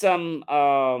then get some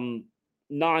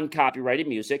non-copyrighted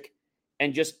music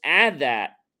and just add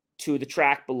that to the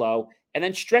track below and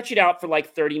then stretch it out for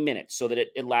like 30 minutes so that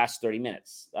it lasts 30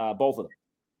 minutes, both of them.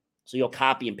 So you'll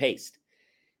copy and paste.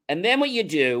 And then what you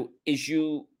do is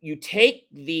you take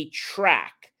the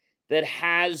track that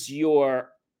has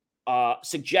your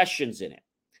suggestions in it,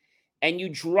 and you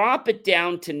drop it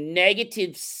down to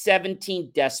negative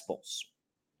 17 decibels,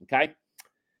 okay?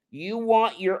 You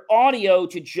want your audio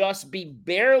to just be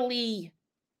barely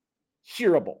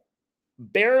hearable,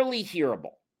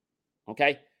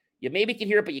 okay? You maybe can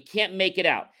hear it, but you can't make it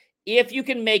out. If you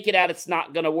can make it out, it's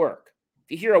not going to work.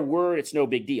 If you hear a word, it's no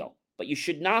big deal. But you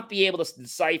should not be able to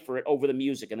decipher it over the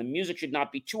music, and the music should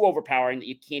not be too overpowering that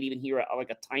you can't even hear like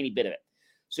a tiny bit of it.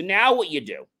 So now what you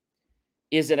do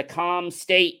is in a calm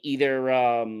state, either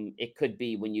it could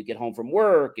be when you get home from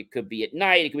work, it could be at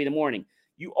night, it could be in the morning.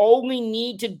 You only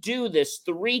need to do this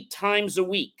 3 times a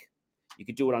week. You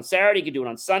could do it on Saturday, you could do it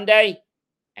on Sunday,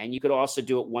 and you could also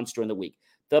do it once during the week.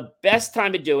 The best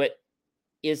time to do it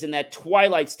is in that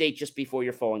twilight state just before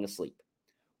you're falling asleep.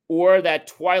 Or that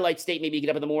twilight state, maybe you get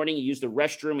up in the morning, you use the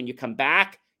restroom, and you come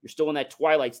back, you're still in that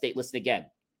twilight state, listen again.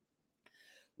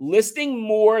 Listening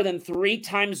more than 3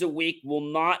 times a week will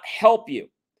not help you.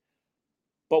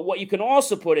 But what you can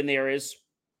also put in there is,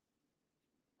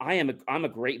 I'm a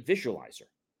great visualizer.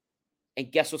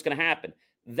 And guess what's going to happen?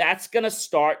 That's going to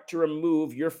start to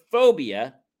remove your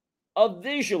phobia of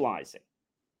visualizing.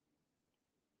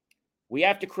 We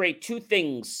have to create 2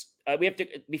 things.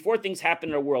 Before things happen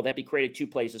in our world, they have to be created 2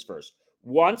 places first.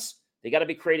 Once, they got to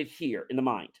be created here in the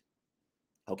mind.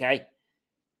 Okay?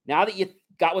 Now that you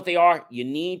got what they are, you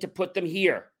need to put them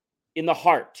here in the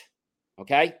heart.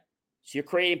 Okay? So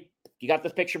you got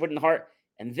this picture put in the heart,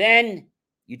 and then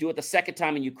you do it the second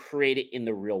time and you create it in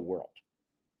the real world.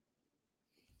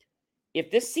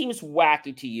 If this seems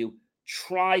wacky to you,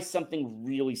 try something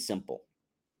really simple.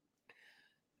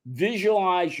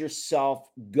 Visualize yourself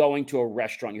going to a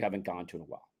restaurant you haven't gone to in a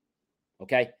while.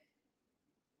 Okay?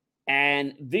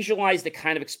 And visualize the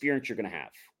kind of experience you're going to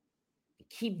have.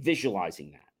 Keep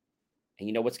visualizing that. And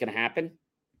you know what's going to happen?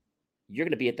 You're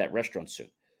going to be at that restaurant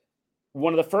soon.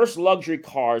 One of the first luxury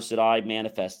cars that I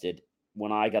manifested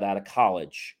when I got out of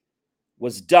college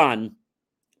was done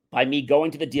by me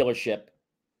going to the dealership,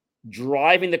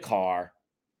 driving the car,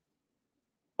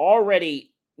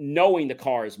 already knowing the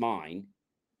car is mine,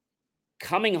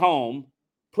 coming home,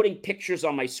 putting pictures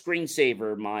on my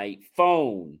screensaver, my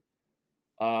phone,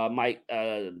 my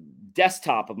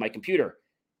desktop of my computer,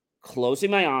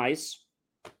 closing my eyes.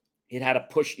 It had to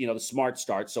push, the smart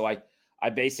start. So I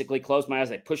basically closed my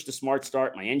eyes. I pushed the smart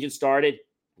start. My engine started,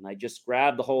 and I just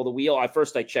grabbed the whole of the wheel.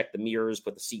 First I checked the mirrors,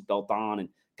 put the seatbelt on, and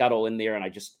got all in there, and I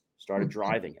just started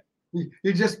driving it.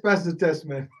 You just passed the test,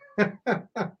 man.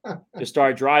 Just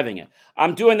started driving it.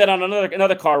 I'm doing that on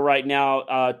another car right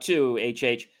now, too,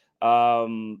 HH,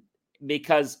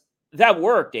 because that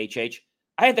worked, HH.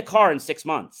 I had the car in 6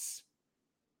 months.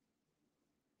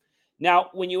 Now,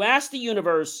 when you ask the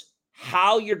universe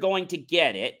how you're going to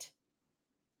get it,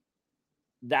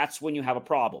 that's when you have a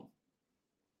problem.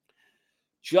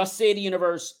 Just say to the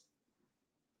universe,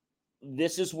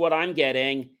 this is what I'm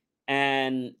getting,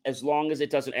 and as long as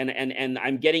it doesn't, and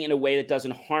I'm getting in a way that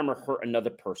doesn't harm or hurt another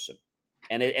person,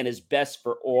 and is best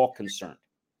for all concerned.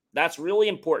 That's really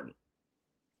important.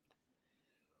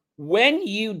 When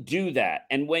you do that,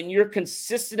 and when you're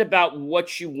consistent about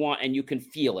what you want and you can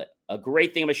feel it, a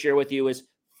great thing I'm going to share with you is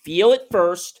feel it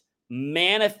first,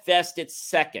 manifest it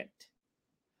second.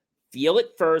 Feel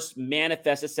it first,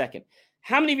 manifest it second.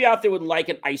 How many of you out there would like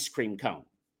an ice cream cone?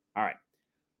 All right.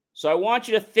 So I want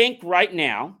you to think right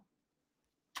now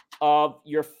of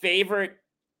your favorite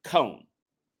cone,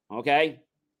 okay?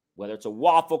 whether it's a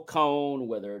waffle cone,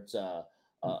 whether it's a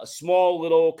small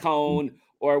little cone,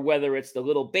 or whether it's the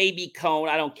little baby cone.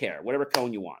 I don't care, whatever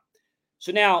cone you want.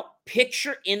 So now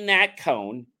picture in that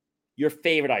cone your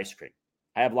favorite ice cream.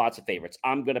 I have lots of favorites.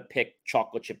 I'm going to pick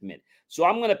chocolate chip mint. So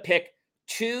I'm going to pick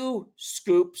 2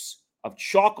 scoops of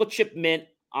chocolate chip mint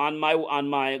on my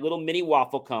little mini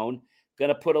waffle cone. Going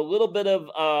to put a little bit of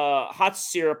hot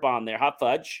syrup on there, hot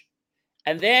fudge.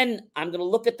 And then I'm going to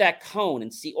look at that cone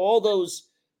and see all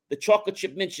the chocolate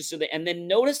chip mint just so that, and then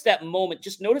notice that moment.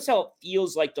 Just notice how it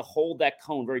feels like to hold that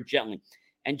cone very gently.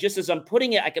 And just as I'm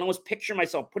putting it, I can almost picture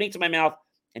myself putting it to my mouth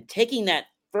and taking that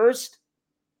first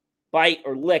bite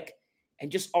or lick and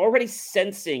just already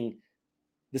sensing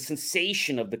the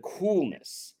sensation of the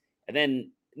coolness, and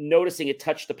then noticing it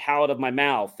touch the palate of my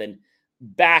mouth and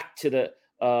back to the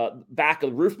back of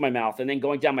the roof of my mouth, and then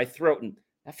going down my throat. And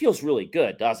that feels really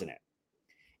good, doesn't it?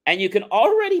 And you can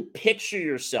already picture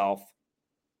yourself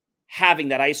having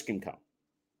that ice cream cone,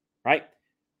 right?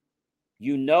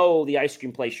 You know the ice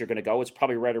cream place you're going to go. It's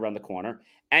probably right around the corner.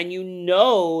 And you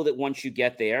know that once you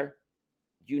get there,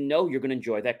 you know you're going to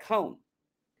enjoy that cone.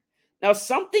 Now,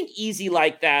 something easy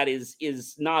like that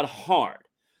is not hard.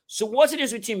 So what's the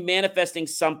difference between manifesting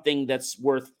something that's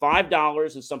worth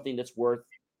 $5 and something that's worth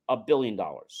 $1 billion?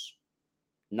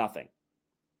 Nothing.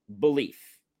 Belief.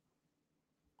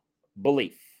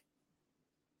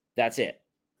 That's it.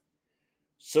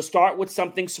 So start with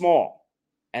something small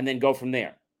and then go from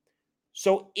there.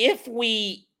 So if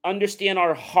we understand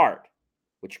our heart,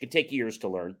 which could take years to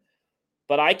learn,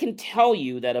 but I can tell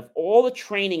you that of all the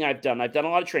training I've done a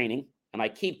lot of training, and I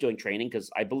keep doing training because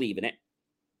I believe in it.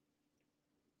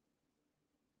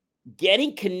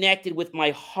 Getting connected with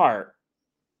my heart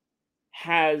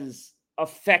has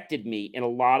affected me in a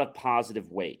lot of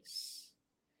positive ways.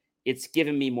 It's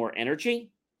given me more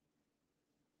energy,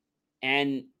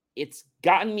 and it's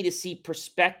gotten me to see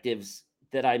perspectives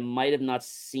that I might have not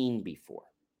seen before.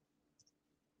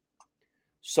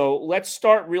 So let's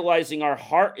start realizing our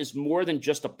heart is more than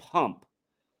just a pump,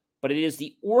 but it is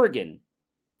the organ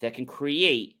that can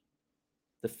create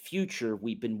the future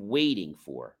we've been waiting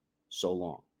for so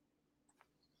long.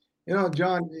 You know,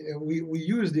 John, we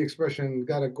use the expression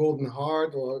 "got a golden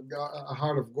heart" or "got a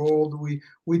heart of gold."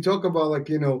 We talk about, like,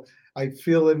 I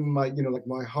feel in my, like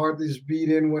my heart is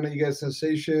beating when I get a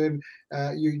sensation.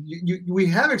 We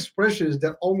have expressions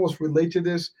that almost relate to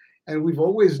this, and we've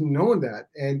always known that.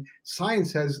 And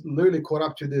science has literally caught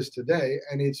up to this today,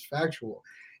 and it's factual.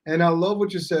 And I love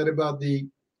what you said about the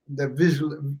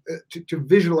visual to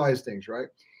visualize things, right?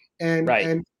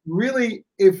 And really,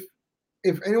 if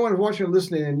anyone watching or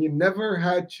listening and you never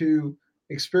had to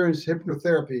experience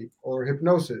hypnotherapy or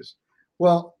hypnosis,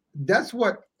 well, that's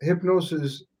what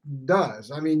hypnosis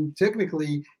does. I mean,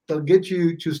 technically, they'll get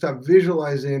you to stop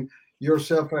visualizing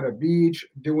yourself at a beach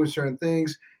doing certain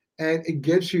things, and it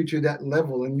gets you to that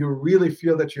level, and you really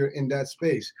feel that you're in that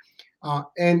space.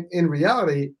 And in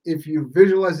reality, if you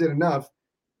visualize it enough,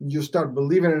 you start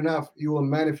believing it enough, you will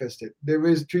manifest it. There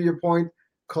is, to your point,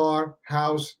 car,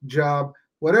 house, job,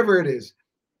 whatever it is.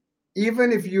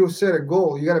 Even if you set a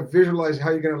goal, you got to visualize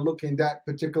how you're going to look in that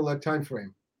particular time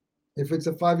frame. If it's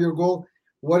a 5-year goal,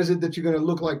 what is it that you're going to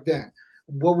look like then?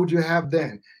 What would you have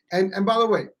then? And by the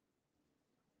way,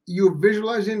 you're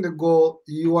visualizing the goal,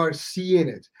 you are seeing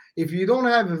it. If you don't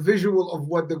have a visual of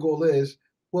what the goal is,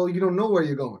 well, you don't know where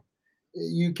you're going.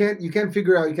 You can't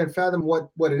figure out, you can't fathom what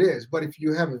it is. But if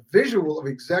you have a visual of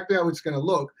exactly how it's going to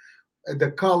look,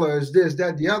 the colors, this,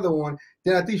 that, the other one,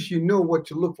 then at least you know what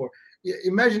to look for.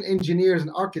 Imagine engineers and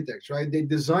architects, right? They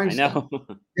design stuff.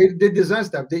 They design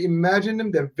stuff. They imagine them,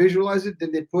 they visualize it,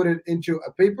 then they put it into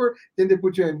a paper, then they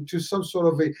put it into some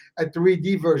sort of a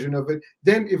 3D version of it.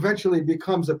 Then eventually it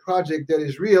becomes a project that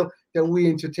is real, that we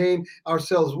entertain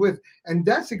ourselves with. And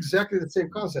that's exactly the same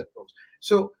concept, folks.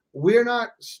 So we're not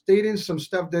stating some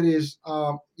stuff that is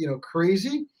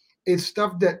crazy. It's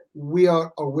stuff that we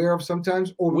are aware of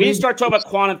sometimes. Or we didn't start talking about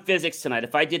quantum physics tonight.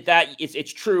 If I did that,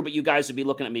 it's true, but you guys would be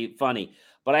looking at me funny.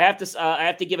 But I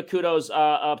have to give a kudos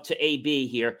up to AB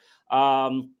here.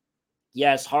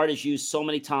 Yes, heart is used so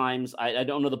many times. I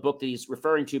don't know the book that he's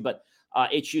referring to, but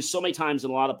it's used so many times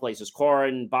in a lot of places,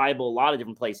 Quran, Bible, a lot of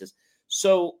different places.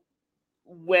 So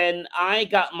when I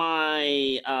got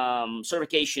my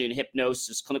certification in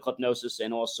hypnosis, clinical hypnosis,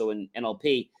 and also in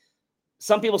NLP,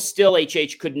 some people still,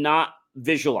 HH, could not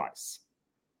visualize.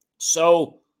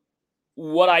 So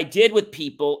what I did with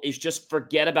people is just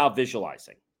forget about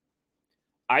visualizing.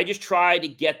 I just try to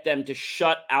get them to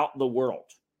shut out the world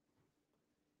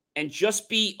and just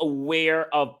be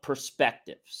aware of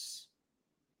perspectives.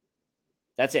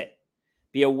 That's it.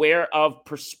 Be aware of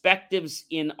perspectives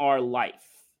in our life.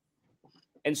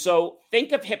 And so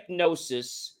think of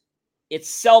hypnosis. It's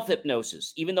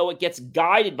self-hypnosis. Even though it gets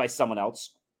guided by someone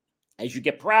else, as you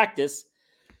get practice,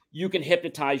 you can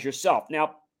hypnotize yourself.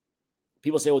 Now,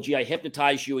 people say, well, gee, I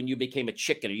hypnotized you and you became a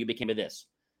chicken or you became a this.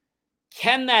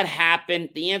 Can that happen?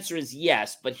 The answer is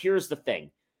yes. But here's the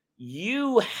thing.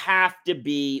 You have to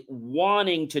be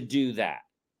wanting to do that.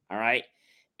 All right.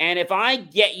 And if I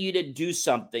get you to do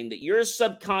something that your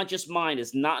subconscious mind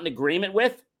is not in agreement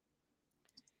with,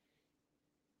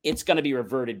 it's going to be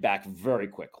reverted back very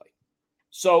quickly.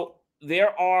 So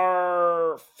there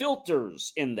are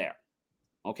filters in there.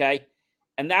 Okay.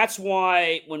 And that's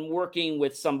why when working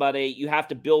with somebody, you have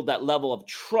to build that level of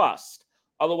trust.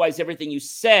 Otherwise, everything you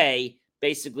say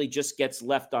basically just gets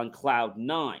left on cloud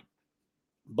 9.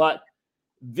 But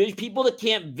people that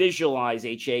can't visualize,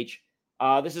 HH,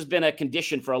 this has been a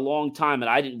condition for a long time, and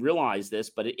I didn't realize this,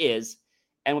 but it is.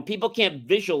 And when people can't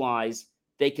visualize,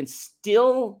 they can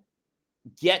still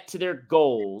get to their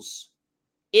goals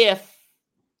if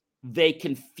they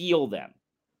can feel them.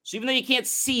 So even though you can't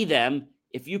see them,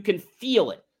 if you can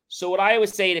feel it. So what I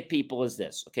always say to people is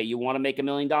this. Okay, you want to make $1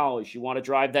 million. You want to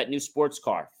drive that new sports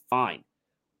car. Fine.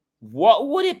 What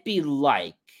would it be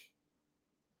like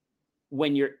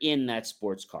when you're in that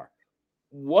sports car?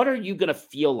 What are you going to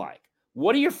feel like?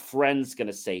 What are your friends going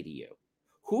to say to you?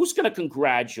 Who's going to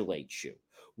congratulate you?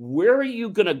 Where are you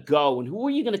going to go? And who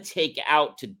are you going to take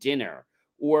out to dinner?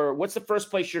 Or what's the first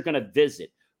place you're going to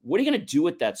visit? What are you going to do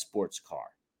with that sports car?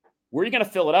 Where are you going to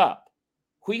fill it up?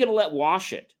 Who are you going to let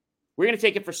wash it? We're going to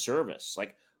take it for service.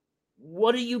 Like,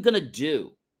 what are you going to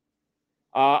do?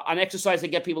 An exercise I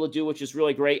get people to do, which is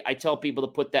really great. I tell people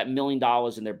to put that $1 million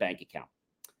in their bank account.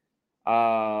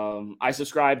 I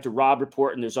subscribe to Rob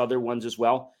Report, and there's other ones as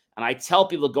well. And I tell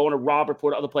people to go into Rob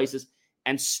Report, other places,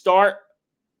 and start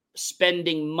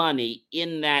spending money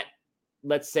in that,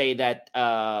 let's say that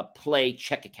Play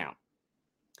check account.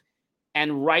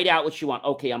 And write out what you want.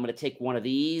 Okay, I'm going to take one of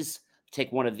these,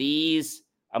 take one of these.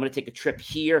 I'm going to take a trip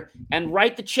here, and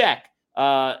write the check.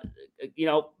 Mark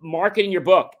it in your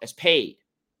book as paid.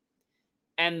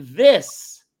 And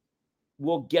this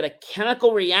will get a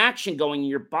chemical reaction going in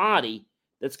your body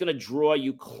that's going to draw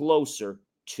you closer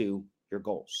to your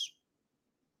goals.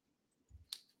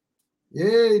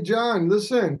 Hey, John,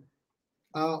 listen,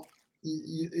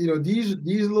 these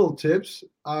little tips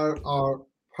are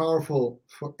powerful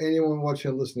for anyone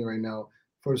watching and listening right now,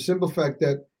 for the simple fact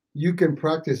that you can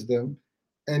practice them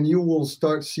and you will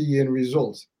start seeing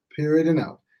results, period and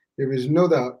out. There is no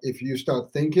doubt if you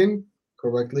start thinking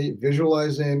correctly,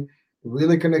 visualizing,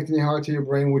 really connecting your heart to your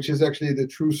brain, which is actually the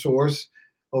true source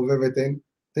of everything,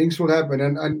 things will happen.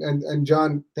 And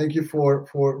John, thank you for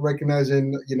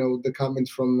recognizing, the comments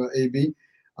from AB.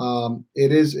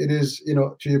 It is,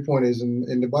 to your point, is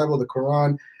in the Bible, the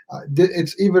Quran,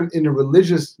 it's even in the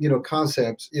religious,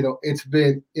 concepts, it's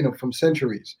been, from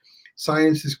centuries.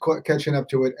 Science is catching up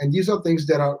to it. And these are things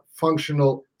that are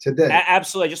functional today.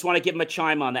 Absolutely. I just want to give him a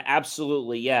chime on that.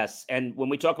 Absolutely. Yes. And when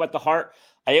we talk about the heart,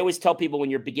 I always tell people when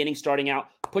you're starting out,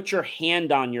 put your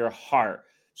hand on your heart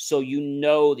so you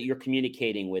know that you're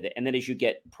communicating with it. And then as you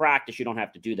get practice, you don't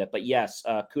have to do that. But yes,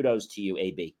 kudos to you,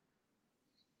 AB.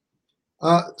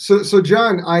 So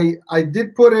John, I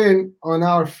did put in on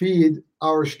our feed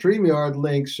our StreamYard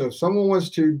link. So if someone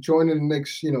wants to join in the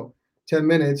next, 10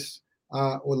 minutes,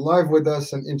 or live with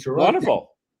us and interact.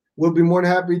 Wonderful. We'll be more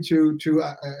than happy to.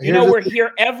 We're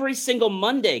here every single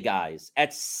Monday, guys,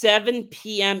 at 7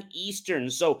 p.m. Eastern.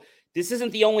 So this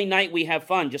isn't the only night we have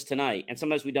fun, just tonight. And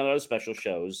sometimes we've done other special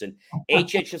shows. And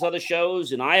HH has other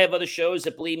shows. And I have other shows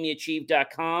at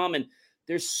BelieveMeAchieve.com. And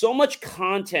there's so much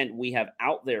content we have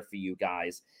out there for you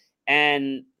guys.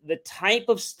 And the type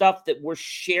of stuff that we're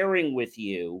sharing with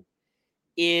you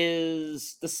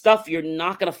is the stuff you're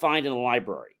not going to find in a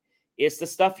library. It's the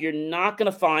stuff you're not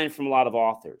going to find from a lot of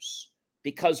authors,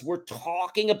 because we're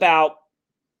talking about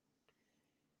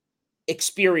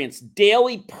experience,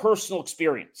 daily personal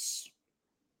experience.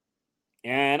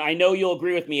 And I know you'll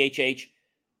agree with me, HH.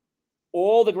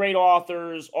 All the great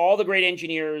authors, all the great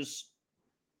engineers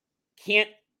can't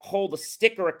hold a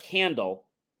stick or a candle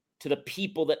to the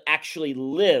people that actually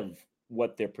live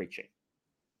what they're preaching.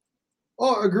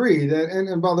 Oh, agreed.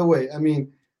 And by the way, I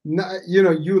mean,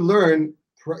 you learn,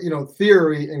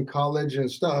 theory in college and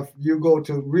stuff. You go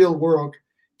to real world,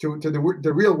 to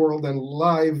the real world and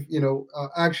live,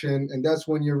 action. And that's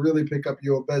when you really pick up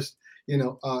your best,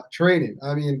 training.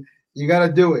 I mean, you got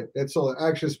to do it. That's all.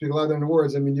 Actions speak louder than the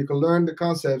words. I mean, you can learn the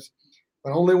concepts,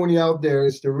 but only when you're out there,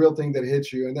 it's the real thing that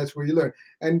hits you. And that's where you learn.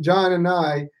 And John and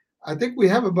I think we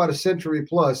have about a century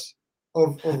plus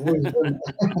of wisdom.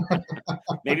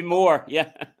 Maybe more. Yeah.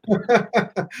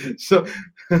 So,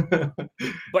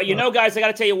 But guys, I got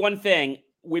to tell you one thing.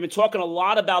 We've been talking a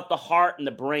lot about the heart and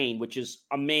the brain, which is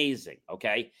amazing.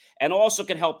 Okay. And also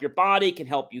can help your body, can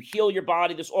help you heal your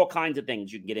body. There's all kinds of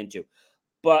things you can get into.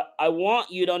 But I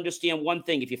want you to understand one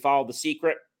thing. If you follow The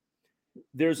Secret,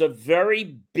 there's a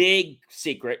very big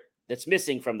secret that's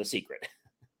missing from The Secret.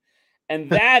 And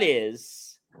that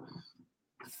is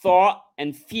thought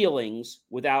and feelings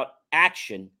without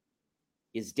action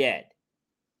is dead.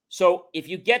 So if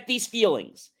you get these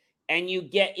feelings and you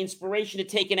get inspiration to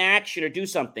take an action or do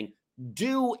something,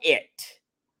 do it.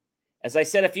 As I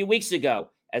said a few weeks ago,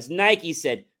 as Nike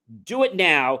said, do it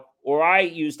now, or I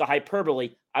used the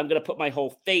hyperbole, I'm going to put my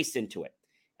whole face into it.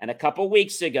 And a couple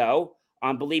weeks ago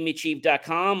on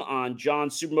BelieveMeAchieve.com on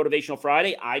John's Super Motivational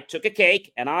Friday, I took a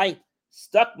cake and I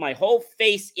stuck my whole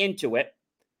face into it.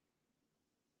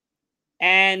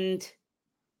 And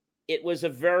it was a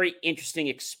very interesting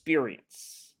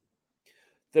experience.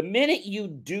 The minute you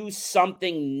do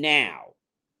something now,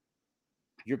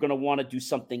 you're going to want to do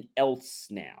something else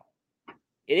now.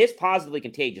 It is positively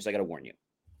contagious, I got to warn you.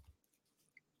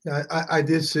 I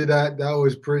did see that. That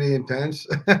was pretty intense.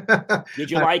 Did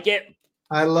you like it?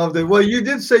 I loved it. Well, you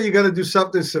did say you got to do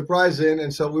something surprising,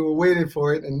 and so we were waiting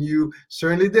for it, and you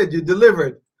certainly did. You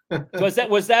delivered. was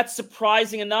that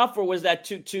surprising enough, or was that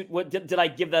too? What did I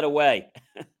give that away?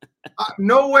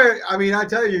 Nowhere. I mean, I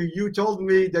tell you, you told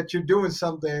me that you're doing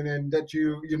something and that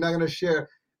you're not going to share,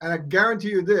 and I guarantee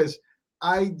you this: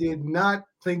 I did not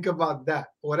think about that.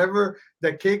 Whatever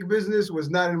the cake business was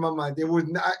not in my mind. It was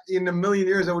not in a million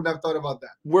years. I wouldn't have thought about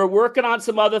that. We're working on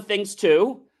some other things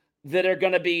too that are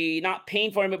going to be not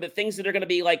painful, but things that are going to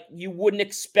be like you wouldn't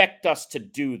expect us to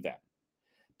do them.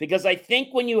 Because I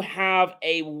think when you have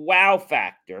a wow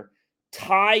factor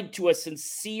tied to a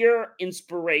sincere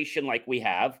inspiration like we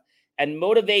have and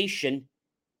motivation,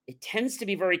 it tends to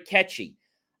be very catchy.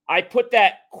 I put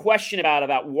that question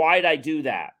about why did I do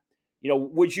that?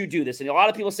 Would you do this? And a lot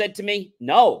of people said to me,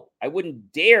 no, I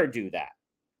wouldn't dare do that.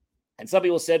 And some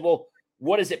people said, well,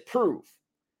 what does it prove?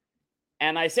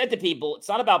 And I said to people, it's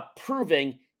not about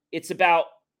proving, it's about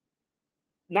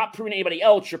not proving to anybody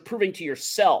else. You're proving to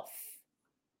yourself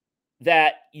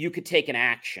that you could take an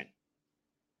action.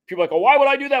 People are like, oh, why would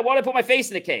I do that? Why would I put my face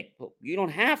in the cake? Well, you don't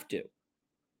have to,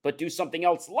 but do something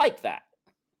else like that.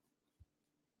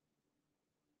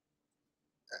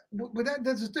 But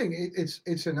that's the thing.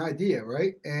 It's an idea,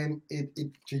 right? And it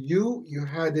to you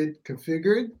had it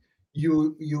configured.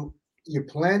 You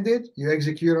planned it. You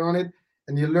executed on it,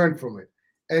 and you learned from it.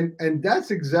 And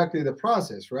that's exactly the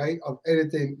process, right? Of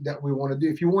anything that we want to do.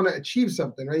 If you want to achieve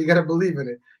something, right, you got to believe in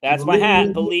it. That's my hat.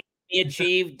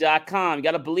 BelieveMeAchieve.com. You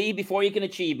got to believe before you can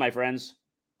achieve, my friends.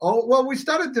 Oh, well, we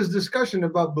started this discussion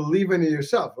about believing in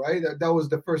yourself, right? That was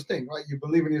the first thing, right? You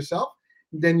believe in yourself,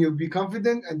 then you'll be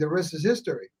confident, and the rest is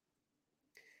history.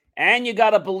 And you got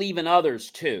to believe in others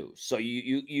too. So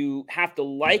you have to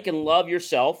like and love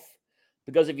yourself,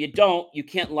 because if you don't, you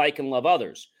can't like and love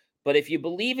others. But if you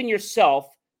believe in yourself,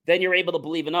 then you're able to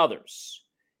believe in others.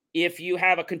 If you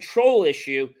have a control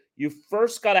issue, you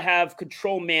first got to have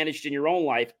control managed in your own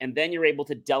life, and then you're able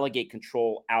to delegate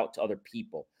control out to other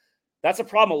people. That's a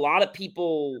problem a lot of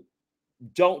people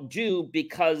don't do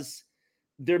because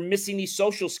they're missing these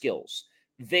social skills.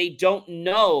 They don't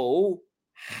know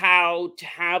how to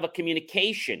have a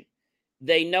communication.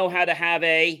 They know how to have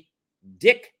a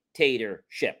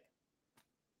dictatorship.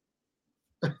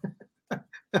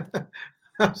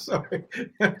 I'm sorry.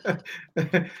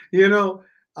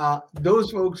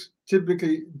 Those folks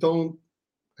typically don't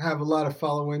have a lot of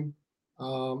following,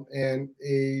 and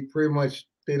pretty much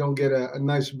they don't get a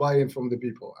nice buy-in from the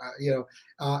people.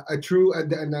 A true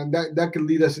and that could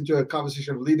lead us into a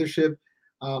conversation of leadership.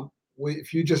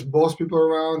 If you just boss people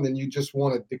around and you just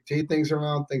want to dictate things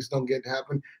around, things don't get to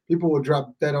happen. People will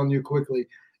drop dead on you quickly.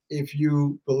 If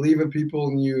you believe in people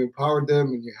and you empower them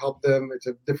and you help them, it's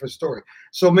a different story.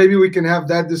 So maybe we can have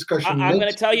that discussion. I'm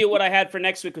going to tell you what I had for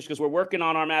next week, because we're working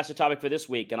on our master topic for this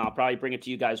week, and I'll probably bring it to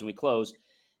you guys when we close.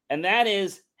 And that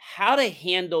is how to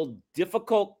handle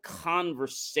difficult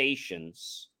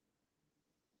conversations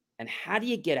and how do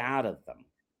you get out of them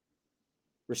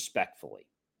respectfully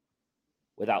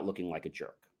without looking like a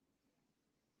jerk.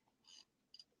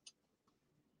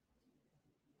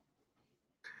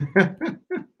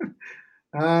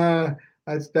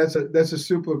 That's a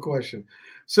super question.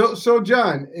 So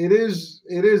John, it is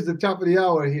the top of the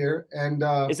hour here, and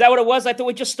is that what it was? I thought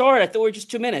we just started. I thought we were just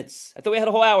 2 minutes. I thought we had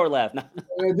a whole hour left.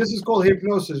 This is called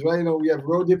hypnosis, right? We have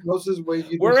road hypnosis where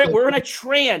we're in a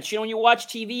trance. When you watch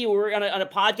TV, we're on a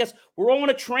podcast. We're all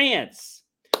in a trance.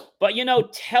 But,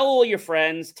 tell all your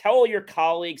friends, tell all your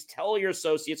colleagues, tell all your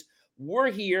associates.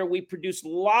 We're here. We produce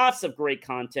lots of great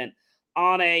content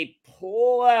on a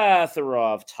plethora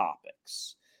of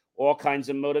topics, all kinds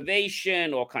of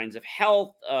motivation, all kinds of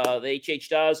health, the HH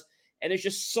does. And there's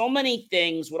just so many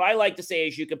things. What I like to say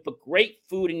is you can put great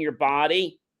food in your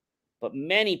body, but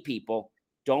many people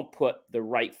don't put the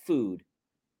right food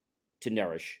to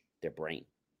nourish their brain.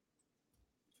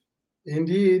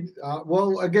 Indeed.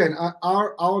 Well, again,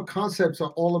 our concepts are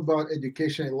all about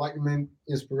education, enlightenment,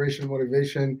 inspiration,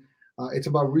 motivation. It's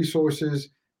about resources.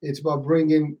 It's about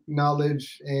bringing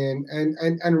knowledge and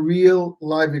real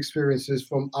life experiences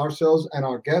from ourselves and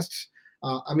our guests.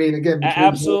 Again, between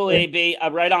absolutely, B.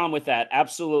 Right on with that.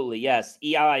 Absolutely, yes.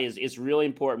 EI is really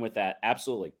important with that.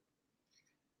 Absolutely.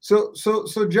 So,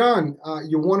 John,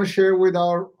 you want to share with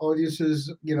our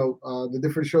audiences, the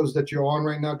different shows that you're on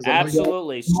right now?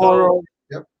 Absolutely. Tomorrow.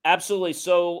 Yep. Absolutely.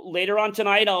 So later on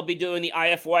tonight, I'll be doing the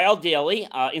IFYL Daily,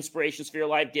 Inspirations for Your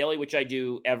Life Daily, which I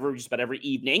do just about every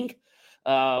evening.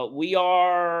 We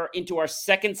are into our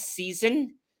second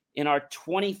season in our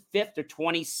 25th or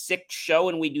 26th show,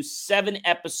 and we do 7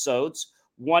 episodes,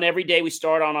 one every day. We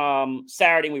start on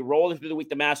Saturday, and we roll through the week,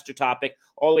 the master topic,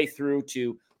 all the way through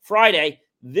to Friday.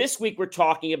 This week, we're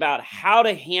talking about how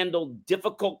to handle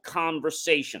difficult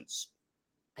conversations.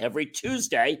 Every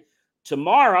Tuesday,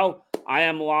 tomorrow, I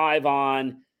am live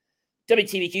on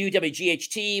WTBQ,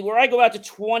 WGHT, where I go out to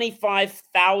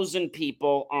 25,000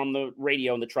 people on the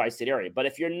radio in the tri-state area. But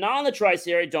if you're not in the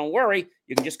tri-state area, don't worry.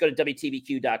 You can just go to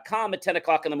WTBQ.com at 10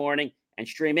 o'clock in the morning and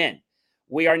stream in.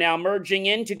 We are now merging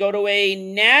in to go to a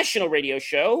national radio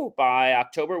show. By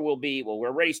October, we're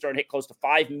already starting to hit close to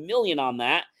 5 million on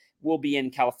that. We'll be in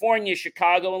California,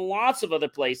 Chicago, and lots of other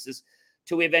places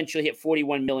till we eventually hit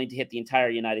 41 million to hit the entire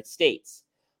United States.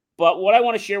 But what I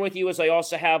want to share with you is I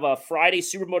also have a Friday,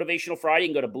 Super Motivational Friday.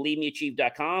 You can go to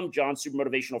BelieveMeAchieve.com, John Super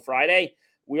Motivational Friday.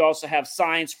 We also have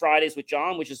Science Fridays with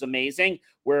John, which is amazing,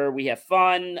 where we have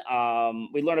fun.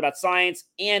 We learn about science,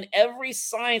 and every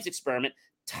science experiment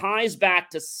ties back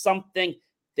to something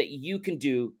that you can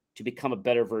do to become a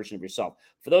better version of yourself.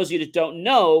 For those of you that don't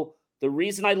know, the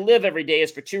reason I live every day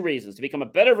is for 2 reasons: to become a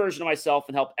better version of myself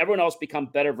and help everyone else become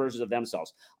better versions of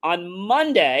themselves. On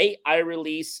Monday, I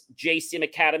release JCM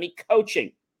Academy Coaching.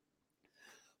 A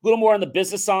little more on the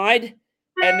business side.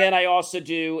 And then I also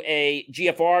do a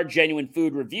GFR, Genuine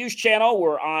Food Reviews channel,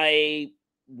 where I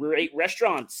rate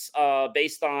restaurants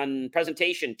based on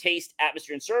presentation, taste,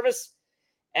 atmosphere, and service.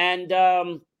 And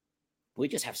we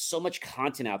just have so much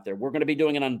content out there. We're going to be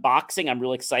doing an unboxing. I'm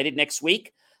really excited next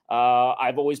week.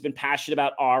 I've always been passionate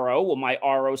about RO. Well, my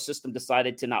RO system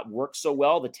decided to not work so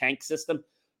well, the tank system.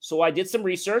 So I did some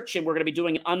research, and we're going to be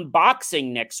doing an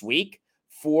unboxing next week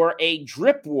for a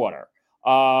drip water,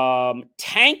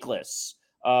 tankless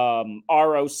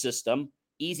RO system,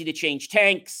 easy to change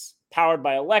tanks, powered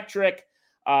by electric.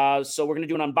 So we're going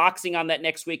to do an unboxing on that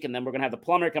next week, and then we're going to have the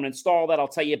plumber come and install that. I'll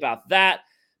tell you about that,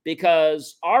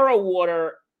 because RO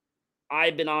water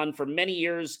I've been on for many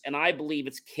years, and I believe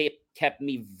it's kept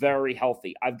me very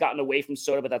healthy. I've gotten away from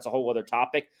soda, but that's a whole other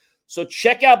topic. So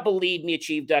check out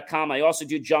BelieveMeAchieve.com. I also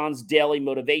do John's Daily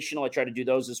Motivational. I try to do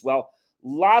those as well.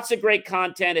 Lots of great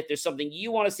content. If there's something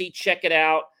you want to see, check it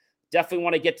out. Definitely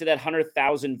want to get to that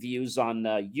 100,000 views on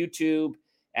YouTube.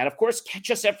 And, of course, catch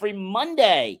us every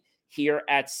Monday here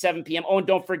at 7 p.m. Oh, and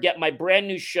don't forget my brand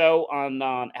new show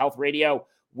on Health Radio,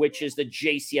 which is the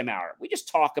JCM Hour. We just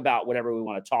talk about whatever we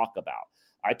want to talk about.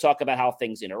 I talk about how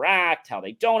things interact, how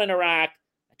they don't interact.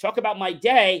 I talk about my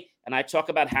day, and I talk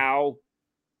about how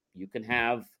you can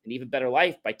have an even better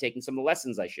life by taking some of the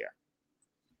lessons I share.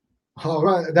 All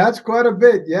right, that's quite a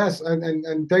bit, yes,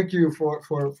 and thank you for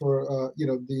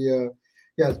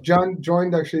yes. John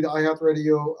joined actually the iHeart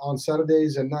Radio on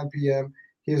Saturdays at 9 p.m.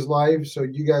 He's live, so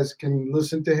you guys can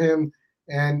listen to him,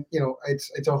 and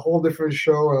it's a whole different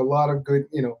show and a lot of good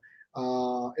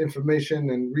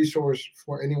information and resource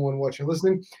for anyone watching,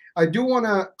 listening. I do want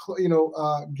to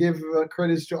give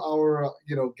credits to our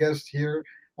guest here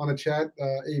on the chat,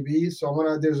 AB.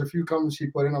 So there's a few comments he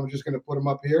put in. I'm just gonna put them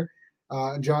up here.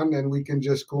 John, and we can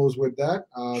just close with that.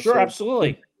 Sure,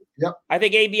 absolutely. Yep. I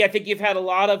think, AB, you've had a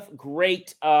lot of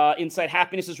great insight.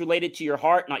 Happiness is related to your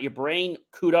heart, not your brain.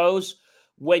 Kudos.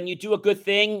 When you do a good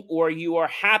thing or you are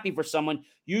happy for someone,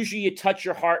 usually you touch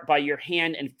your heart by your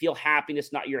hand and feel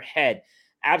happiness, not your head.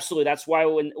 Absolutely. That's why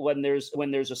when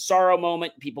there's a sorrow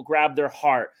moment, people grab their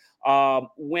heart.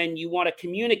 When you want to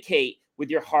communicate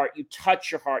with your heart, you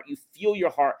touch your heart, you feel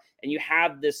your heart, and you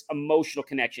have this emotional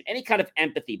connection. Any kind of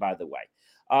empathy, by the way.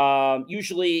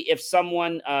 Usually if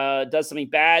someone does something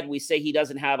bad, we say he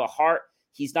doesn't have a heart.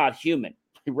 He's not human,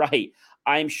 right?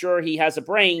 I'm sure he has a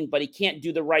brain, but he can't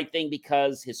do the right thing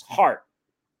because his heart,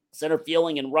 center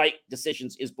feeling and right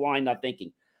decisions, is blind, not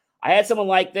thinking. I had someone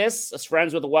like this, I was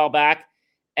friends with a while back,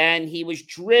 and he was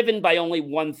driven by only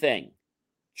one thing,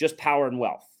 just power and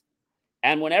wealth.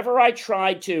 And whenever I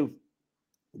tried to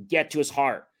get to his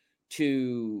heart,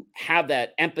 to have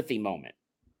that empathy moment,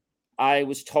 I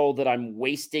was told that I'm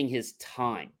wasting his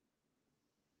time.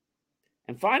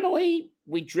 And finally,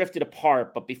 we drifted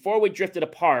apart. But before we drifted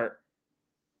apart,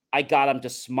 I got him to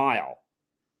smile,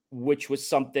 which was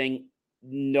something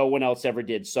no one else ever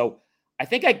did. So I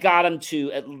think I got him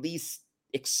to at least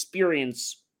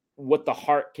experience what the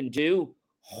heart can do.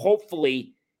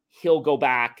 Hopefully, he'll go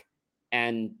back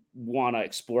and want to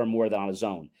explore more than on his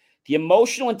own. The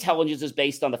emotional intelligence is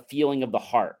based on the feeling of the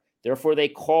heart. Therefore, they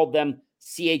called them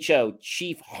CHO,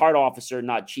 Chief Heart Officer,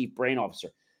 not Chief Brain Officer.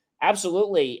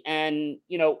 Absolutely. And,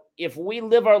 if we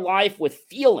live our life with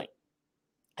feeling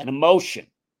and emotion,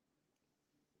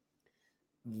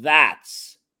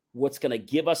 that's what's going to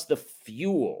give us the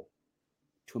fuel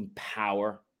to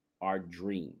empower our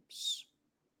dreams.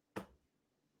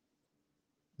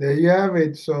 There you have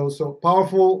it. So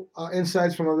powerful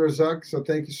insights from Elder Zuck. So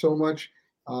thank you so much,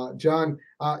 John.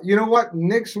 You know what?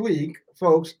 Next week,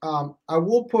 folks, I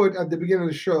will put at the beginning of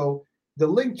the show the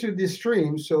link to the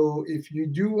stream. So if you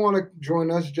do want to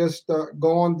join us, just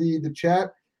go on the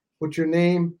chat, put your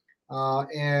name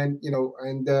and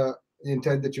the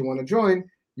intent that you want to join.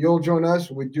 You'll join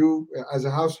us. We do, as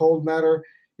a household matter,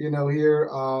 here,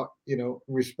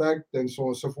 respect and so on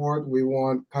and so forth. We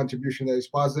want contribution that is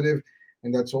positive,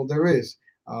 and that's all there is.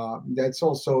 That's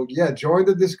also, join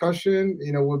the discussion.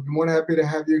 We'll be more than happy to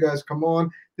have you guys come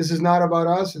on. This is not about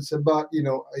us. It's about,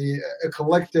 a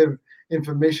collective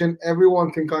information.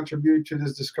 Everyone can contribute to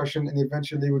this discussion, and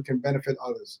eventually we can benefit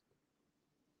others.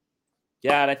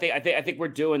 Yeah, and I think we're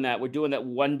doing that. We're doing that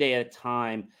one day at a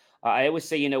time. I always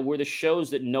say, we're the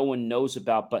shows that no one knows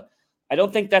about, but I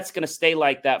don't think that's going to stay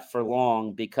like that for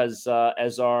long because,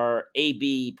 as our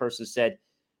AB person said,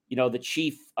 the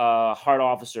chief heart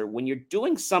officer, when you're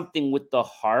doing something with the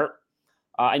heart,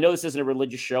 I know this isn't a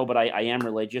religious show, but I am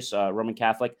religious, Roman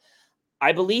Catholic.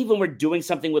 I believe when we're doing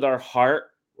something with our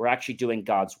heart, we're actually doing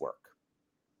God's work.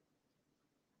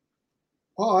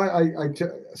 Oh,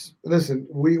 listen,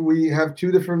 we have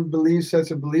two different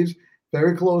sets of beliefs,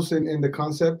 very close in the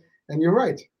concept. And you're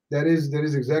right. That is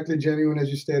exactly genuine, as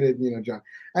you stated, John.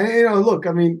 And, look,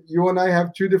 I mean, you and I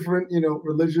have two different,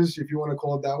 religions, if you want to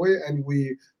call it that way. And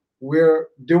we're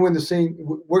doing the same,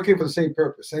 working for the same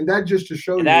purpose. And that just to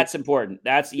show you. That's important.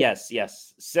 That's yes.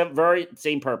 Very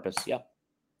same purpose. Yep.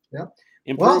 Yep.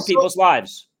 Improve people's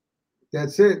lives.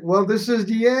 That's it. Well, this is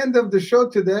the end of the show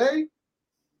today.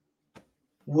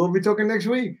 We'll be talking next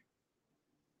week.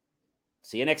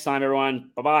 See you next time,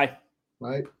 everyone. Bye-bye.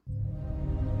 Bye.